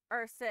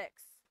 or 6.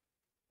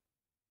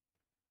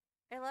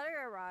 A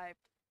letter arrived.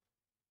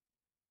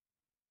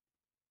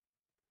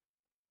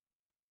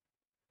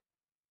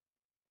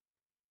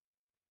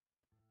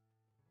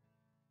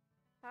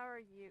 How are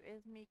you?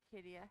 It's me,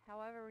 Kidia.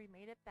 However, we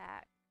made it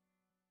back.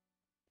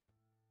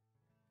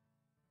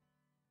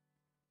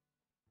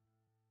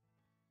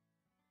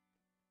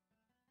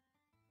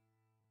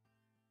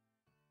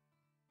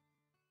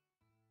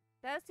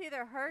 That's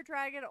either her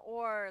dragon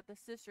or the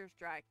sister's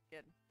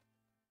dragon.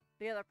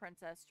 The other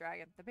princess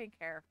dragon. The pink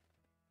hair.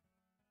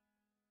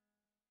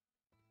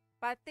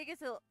 But I think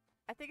it's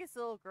the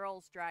little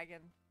girl's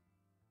dragon.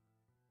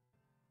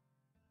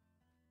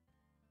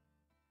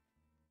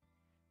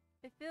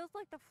 It feels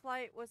like the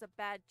flight was a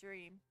bad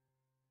dream.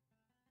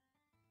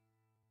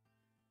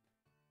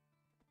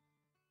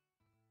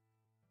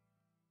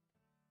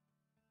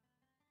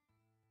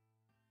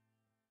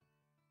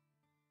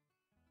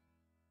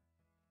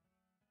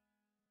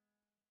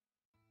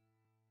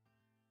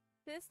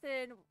 Since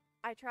then,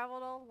 I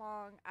traveled all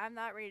along. I'm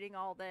not reading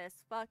all this.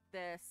 Fuck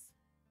this.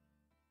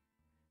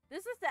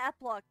 This is the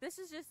epilogue. This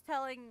is just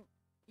telling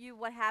you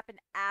what happened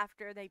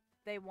after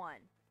they won.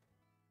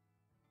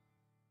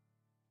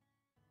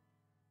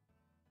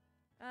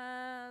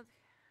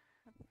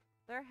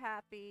 They're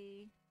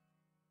happy.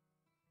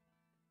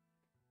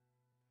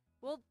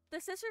 Well,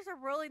 the sisters are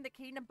ruling the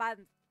kingdom by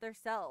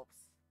themselves.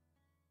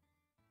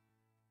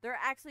 They're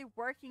actually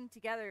working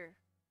together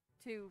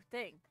to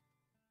think.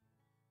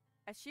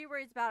 As she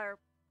worries about her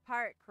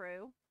pirate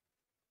crew.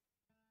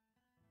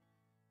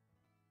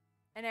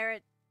 And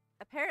Aaron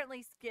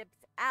apparently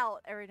skips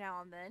out every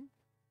now and then.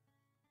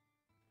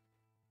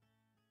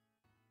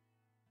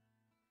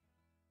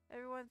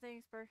 Everyone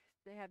thinks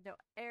they have no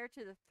heir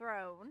to the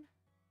throne.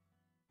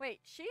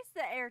 Wait, she's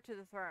the heir to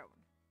the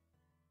throne.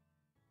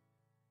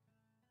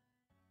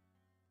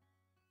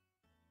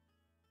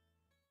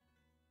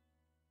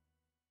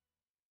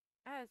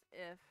 As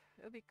if.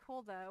 It would be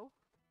cool, though.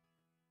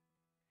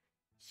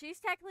 She's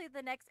technically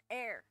the next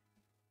heir.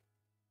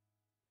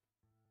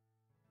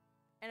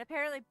 And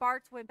apparently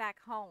Bart's went back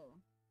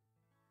home.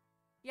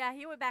 Yeah,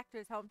 he went back to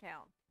his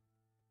hometown.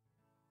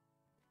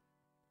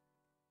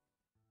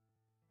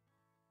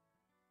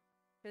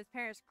 His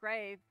parents'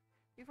 grave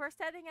before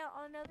setting out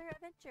on another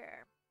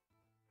adventure.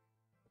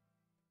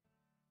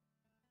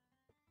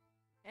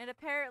 And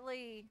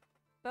apparently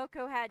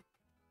Boko had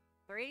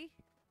 3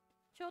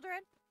 children.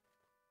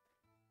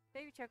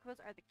 Baby chocobos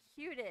are the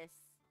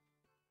cutest.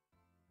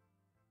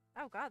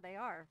 Oh god, they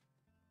are.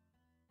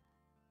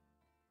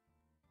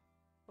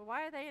 But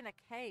why are they in a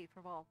cave,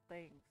 of all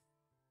things?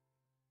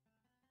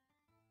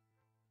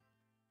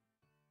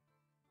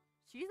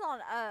 She's on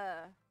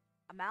a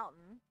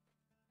mountain.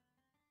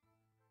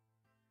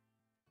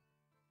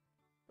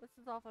 This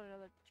is off on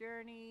another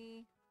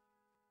journey.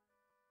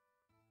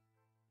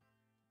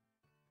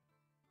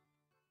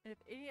 And if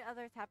any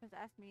others happen to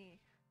ask me,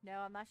 no,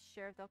 I'm not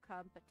sure if they'll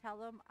come, but tell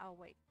them I'll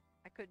wait.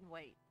 I couldn't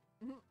wait.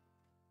 Oh,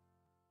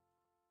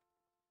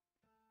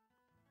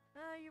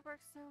 you work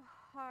so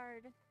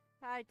hard.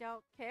 I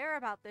don't care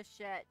about this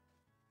shit.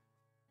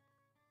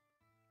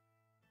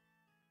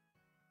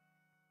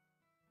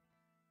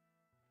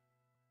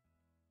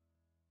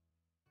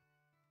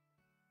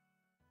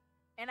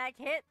 And I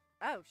can't...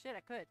 Oh, shit, I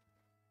could.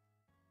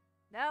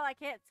 No, I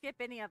can't skip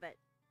any of it.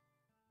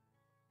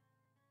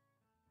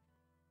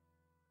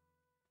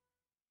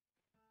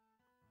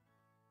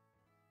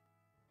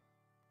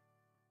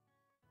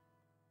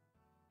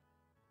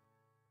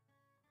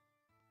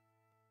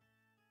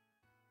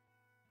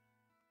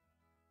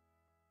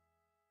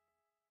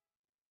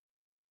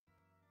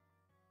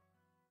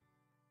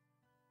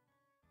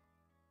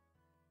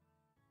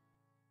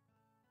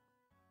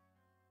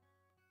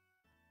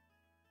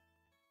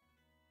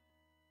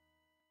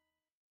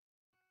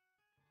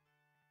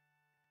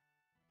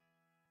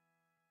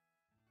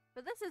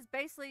 But this is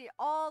basically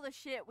all the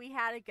shit we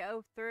had to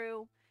go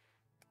through.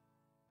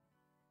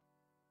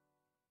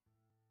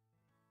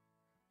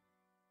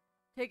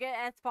 To get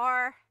as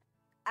far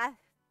as...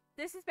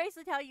 This is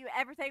basically telling you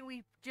everything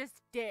we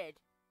just did.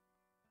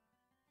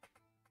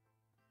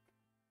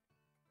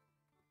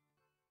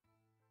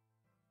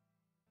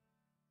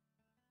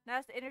 Now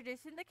it's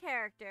introducing the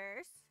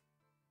characters.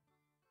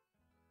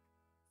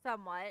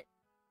 Somewhat.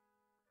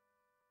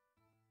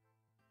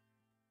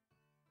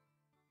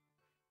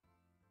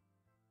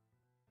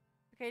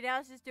 Okay,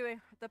 now it's just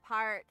doing the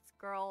pirates,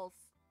 girls,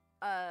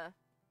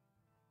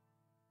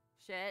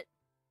 shit.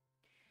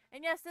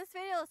 And yes, this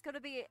video is going to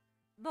be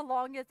the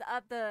longest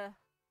of the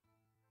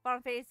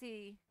Final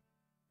Fantasy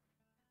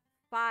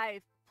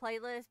 5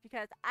 playlist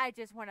because I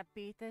just want to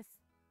beat this.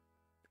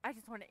 I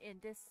just want to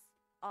end this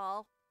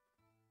all.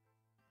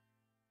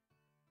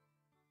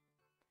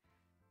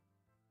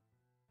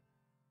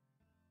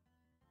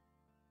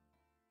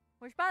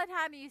 Which by the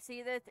time you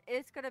see this,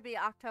 it's going to be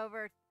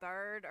October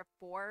 3rd or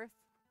 4th.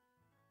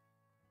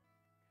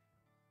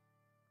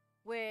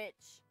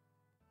 Which,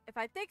 if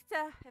I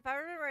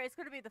remember, it's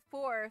going to be the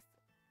 4th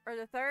or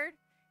the 3rd.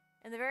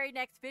 And the very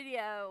next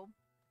video,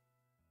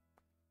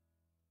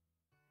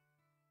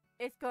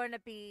 it's going to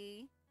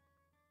be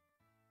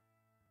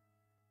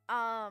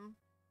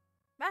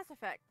Mass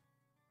Effect.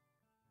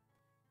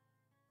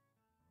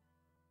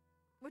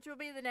 Which will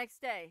be the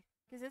next day.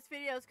 Because this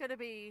video is going to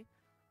be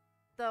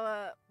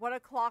the 1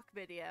 o'clock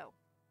video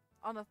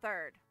on the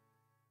 3rd.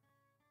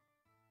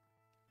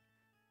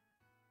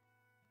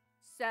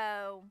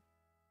 So,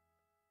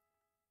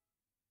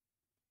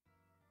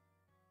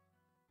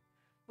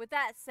 with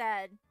that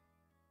said,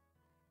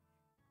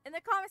 in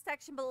the comment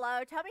section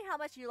below, tell me how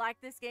much you like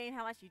this game,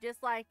 how much you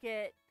dislike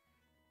it.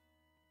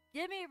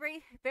 Give me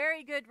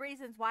very good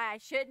reasons why I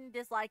shouldn't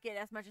dislike it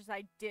as much as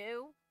I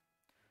do.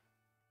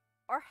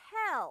 Or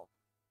hell,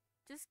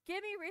 just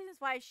give me reasons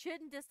why I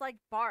shouldn't dislike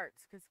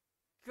Bart's, because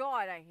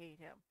God, I hate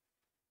him.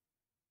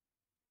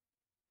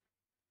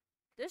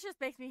 This just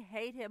makes me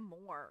hate him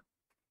more.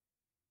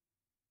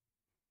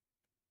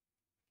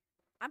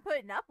 I'm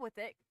putting up with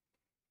it.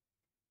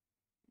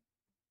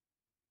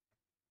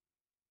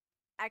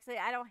 Actually,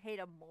 I don't hate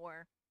him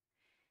more.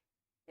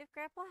 If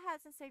Grandpa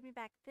hasn't saved me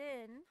back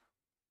then,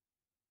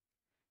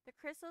 the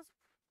crystals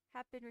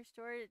have been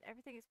restored and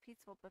everything is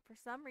peaceful, but for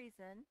some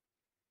reason,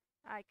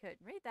 I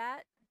couldn't read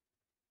that.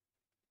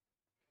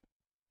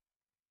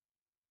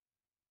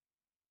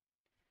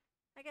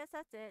 I guess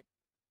that's it.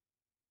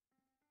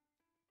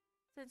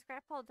 Since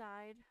Grandpa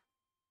died,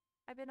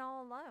 I've been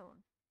all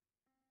alone.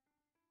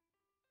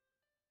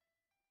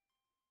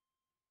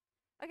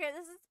 Okay,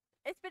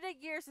 it's been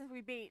a year since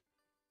we beat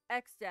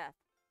X Death.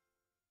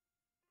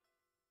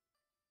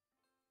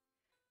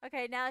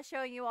 Okay, now it's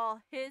showing you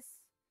all the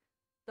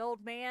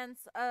old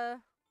man's,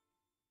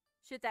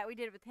 shit that we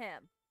did with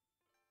him.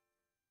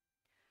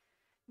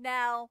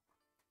 Now,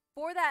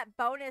 for that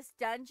bonus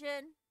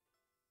dungeon,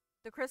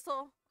 the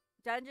crystal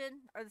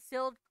dungeon, or the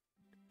sealed,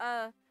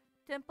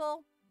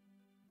 temple,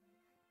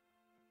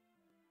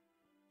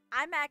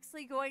 I'm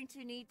actually going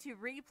to need to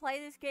replay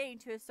this game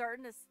to a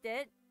certain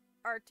extent,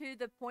 or to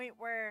the point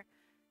where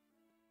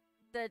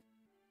the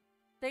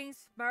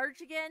things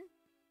merge again,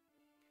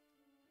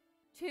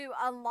 to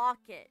unlock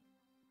it.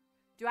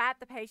 Do I have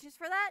the patience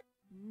for that?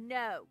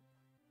 No.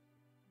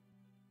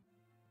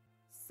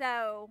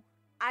 So,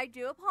 I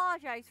do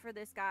apologize for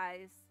this,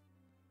 guys.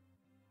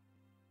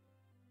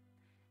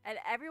 And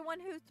everyone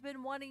who's been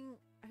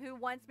who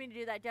wants me to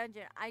do that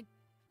dungeon,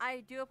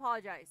 I do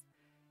apologize.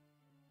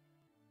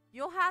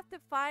 You'll have to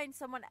find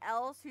someone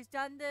else who's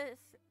done this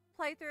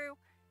playthrough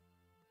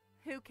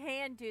who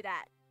can do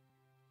that.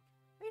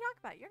 What are you talking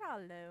about? You're not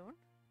alone.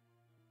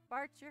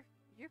 Bart,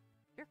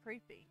 you're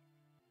creepy.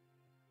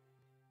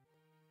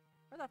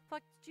 Where the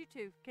fuck did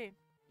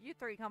you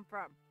three come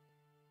from?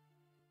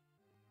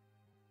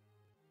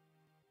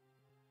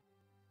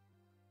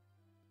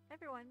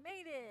 Everyone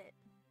made it.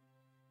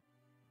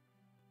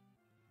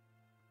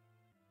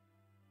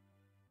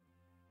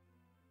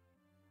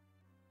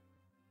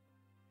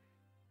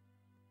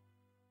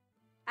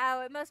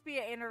 Oh, it must be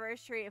an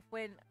anniversary of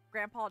when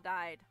Grandpa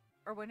died.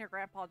 Or when her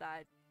grandpa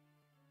died.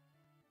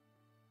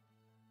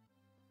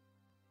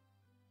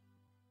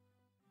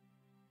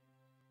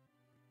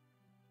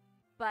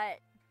 But,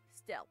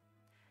 still.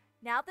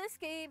 Now this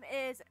game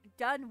is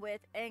done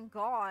with and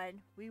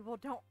gone, we will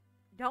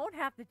don't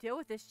have to deal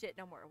with this shit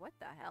no more. What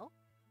the hell?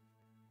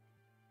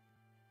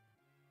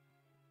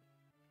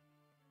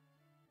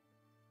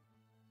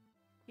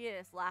 He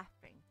is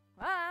laughing.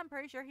 Well, I'm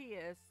pretty sure he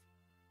is.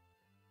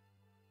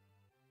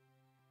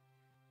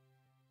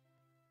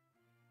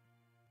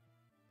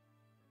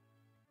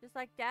 Just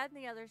like Dad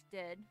and the others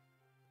did.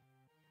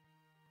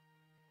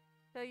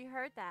 So you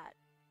heard that.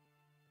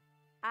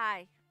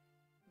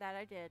 That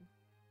I did.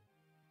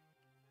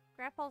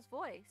 Grandpa's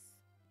voice.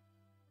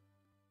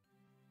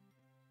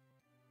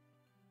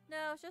 No,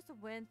 it's just a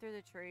wind through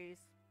the trees.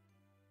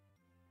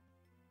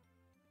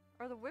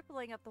 Or the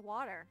rippling of the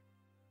water.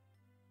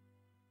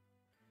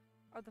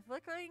 Or the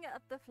flickering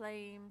of the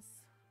flames.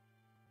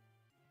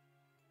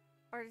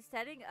 Or the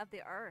setting of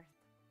the earth.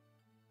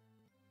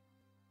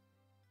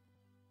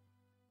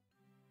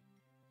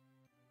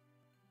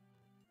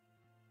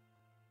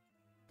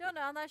 Don't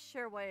know, I'm not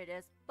sure what it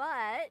is,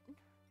 but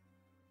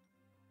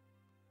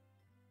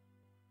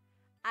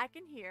I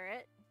can hear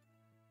it.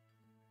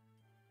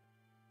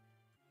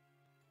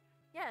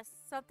 Yes,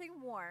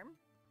 something warm.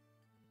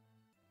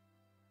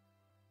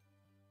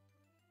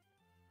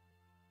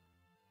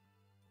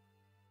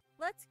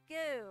 Let's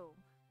go.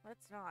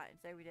 Let's not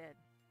say we did.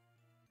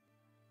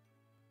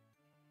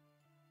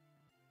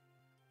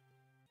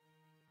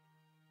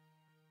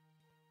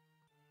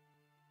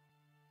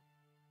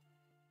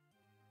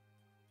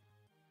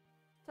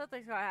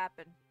 Something's gonna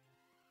happen.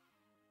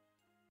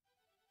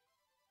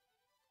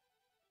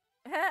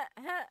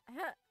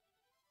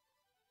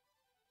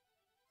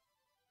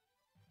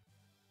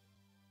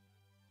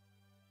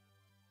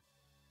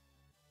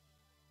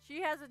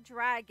 She has a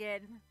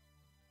dragon,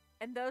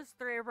 and those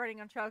three are running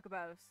on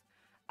chocobos.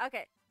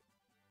 Okay.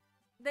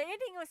 The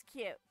ending was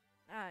cute.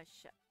 Oh,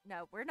 shit.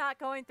 No, we're not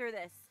going through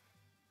this.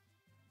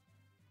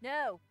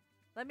 No.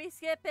 Let me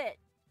skip it.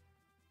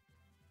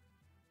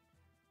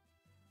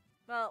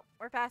 Well,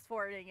 we're fast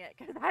forwarding it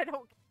because I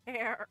don't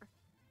care.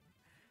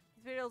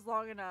 This video's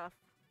long enough.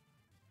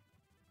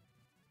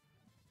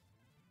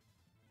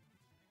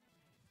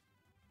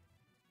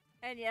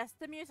 And yes,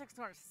 the music's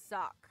gonna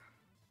suck.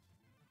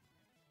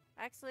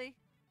 Actually,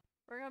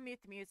 we're gonna mute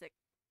the music.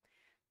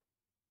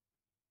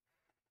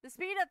 The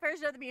speed up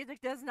version of the music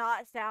does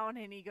not sound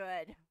any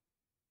good.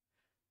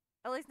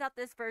 At least not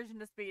this version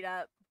to speed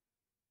up.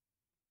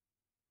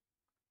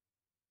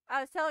 I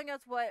was telling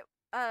us what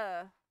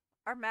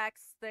our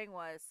max thing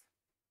was.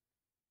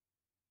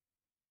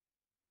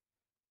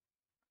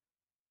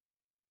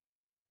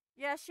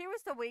 Yeah, she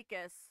was the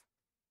weakest.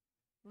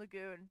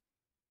 Lagoon.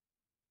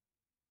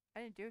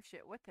 I didn't do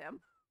shit with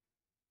him.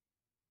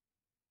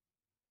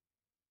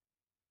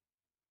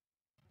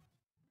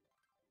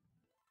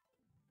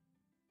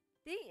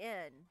 The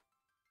end.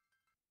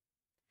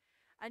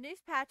 A new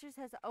patches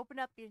has opened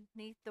up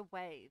beneath the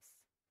waves.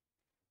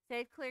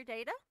 Save clear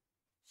data?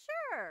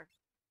 Sure.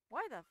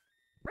 Why the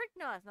frick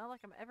no? It's not like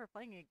I'm ever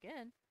playing it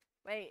again.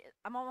 Wait,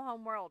 I'm on the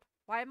home world.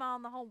 Why am I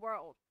on the home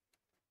world?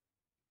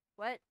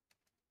 What?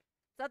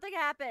 Something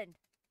happened.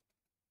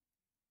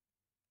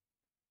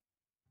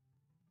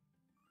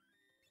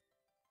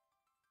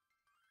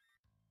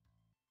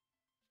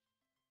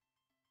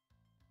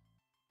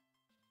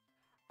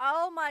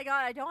 Oh my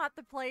god, I don't have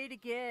to play it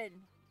again.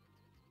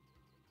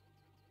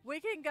 We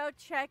can go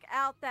check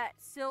out that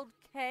sealed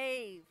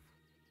cave.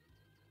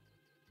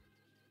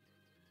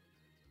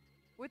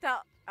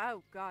 Without...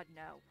 Oh god,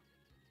 no.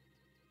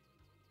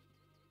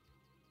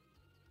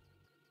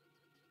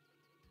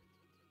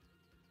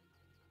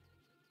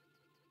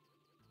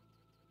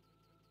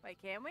 Wait,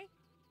 can we?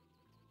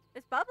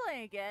 It's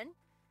bubbling again.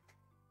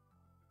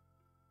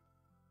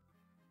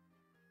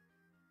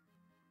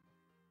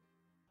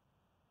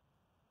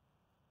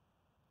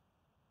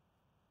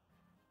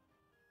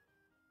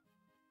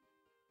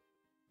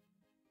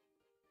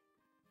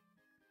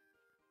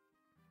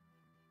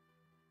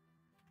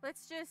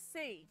 Let's just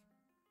see.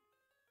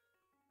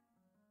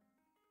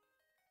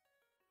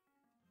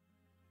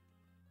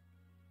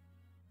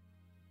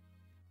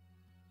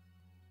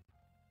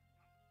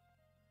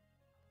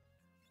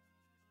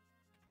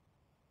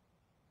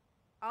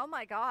 Oh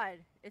my god,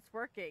 it's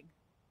working.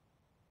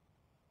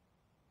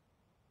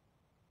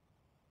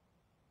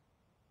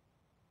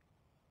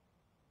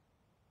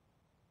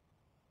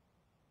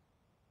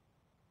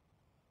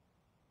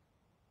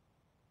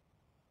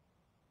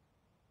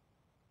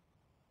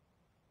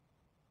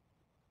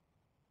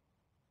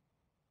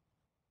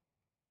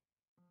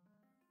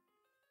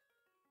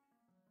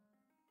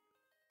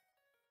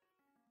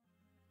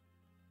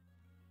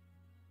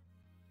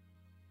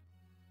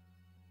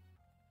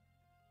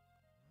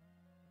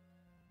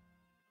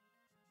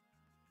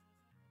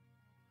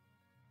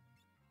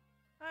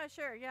 Oh,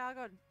 sure. Yeah, I'll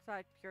go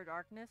inside pure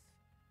darkness.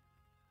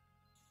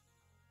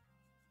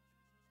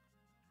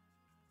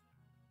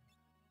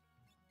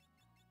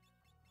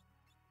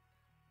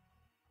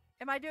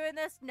 Am I doing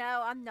this?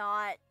 No, I'm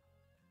not.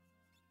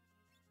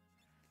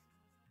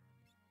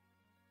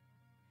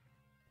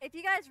 If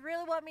you guys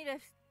really want me to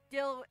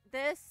deal with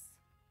this,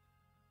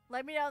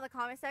 let me know in the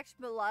comment section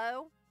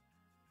below.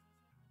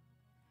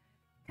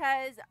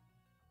 Because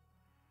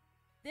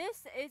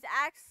this is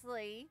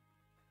actually...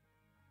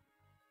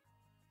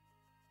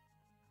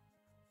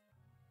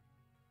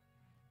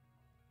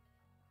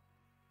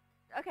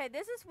 Okay,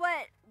 this is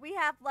what we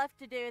have left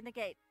to do in the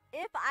game.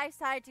 If I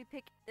decide to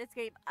pick this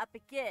game up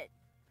again,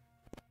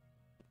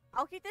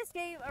 I'll keep this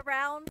game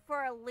around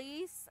for at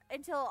least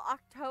until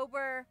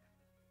October,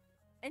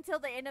 until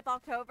the end of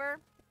October.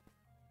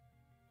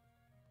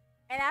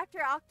 And after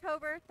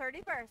October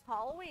 31st,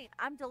 Halloween,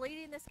 I'm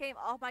deleting this game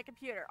off my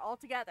computer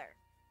altogether.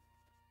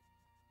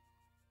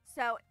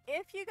 So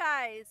if you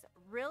guys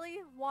really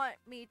want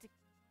me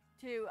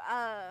to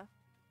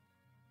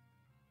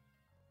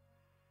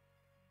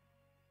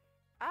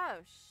oh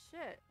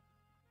shit.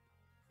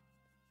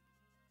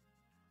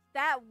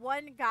 That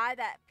one guy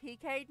that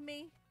PK'd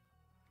me,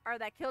 or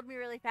that killed me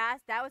really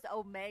fast, that was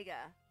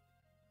Omega.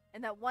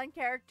 And that one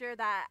character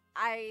that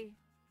I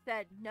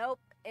said nope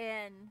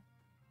and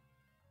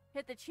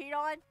hit the cheat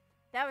on,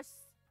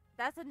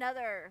 that's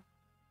another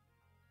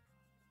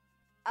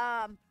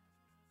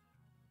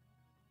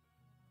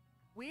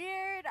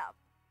weird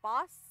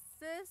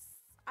bosses,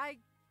 I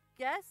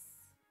guess.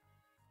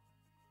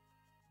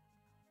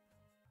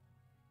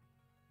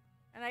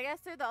 And I guess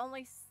they're the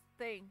only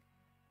thing.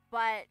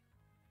 But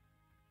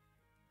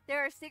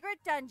there are secret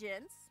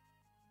dungeons.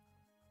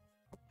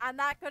 I'm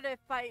not going to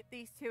fight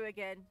these two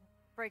again.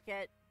 Freak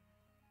it.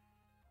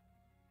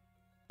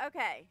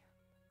 Okay.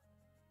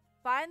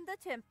 Find the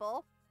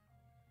temple.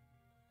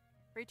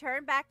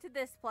 Return back to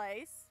this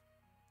place.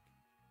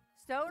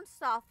 Stone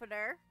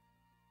softener.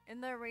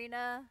 In the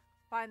arena.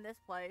 Find this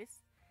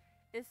place.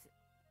 Is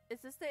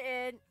this the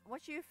end?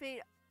 Once you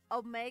defeat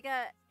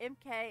Omega,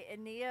 MK,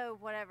 and Neo,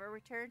 whatever,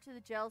 return to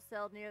the jail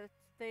cell near the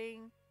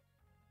thing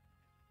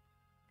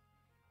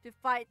to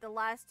fight the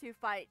last two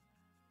fight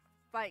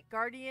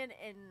Guardian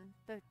and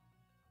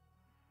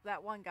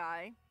that one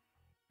guy.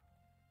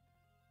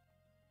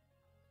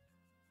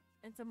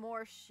 And some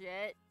more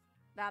shit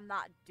that I'm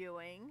not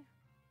doing.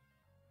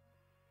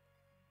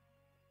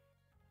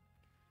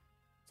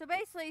 So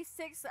basically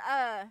 6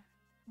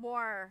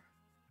 more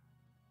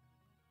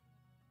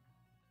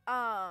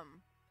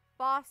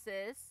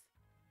bosses.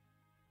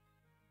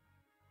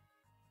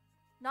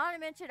 Not to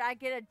mention I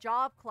get a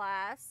job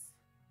class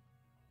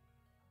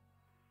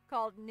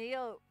called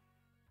Neo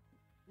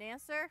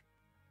Nancer.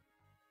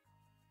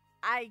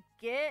 I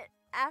guess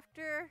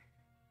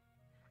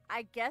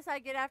I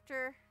get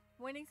after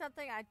winning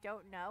something. I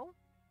don't know.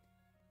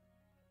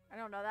 I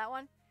don't know that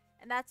one.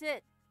 And that's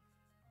it.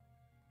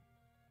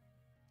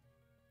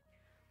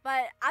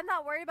 But I'm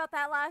not worried about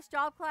that last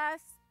job class.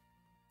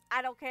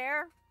 I don't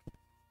care.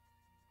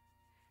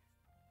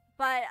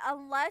 But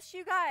unless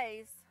you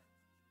guys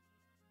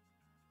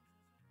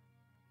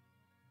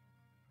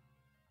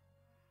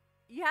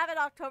you have it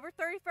October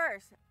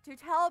 31st to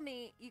tell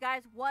me you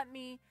guys want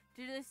me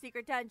to do the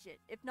secret dungeon.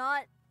 If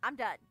not, I'm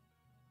done.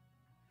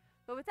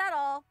 But with that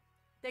all,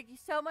 thank you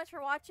so much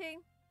for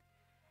watching.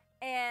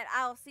 And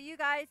I'll see you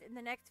guys in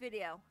the next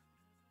video.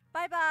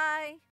 Bye bye.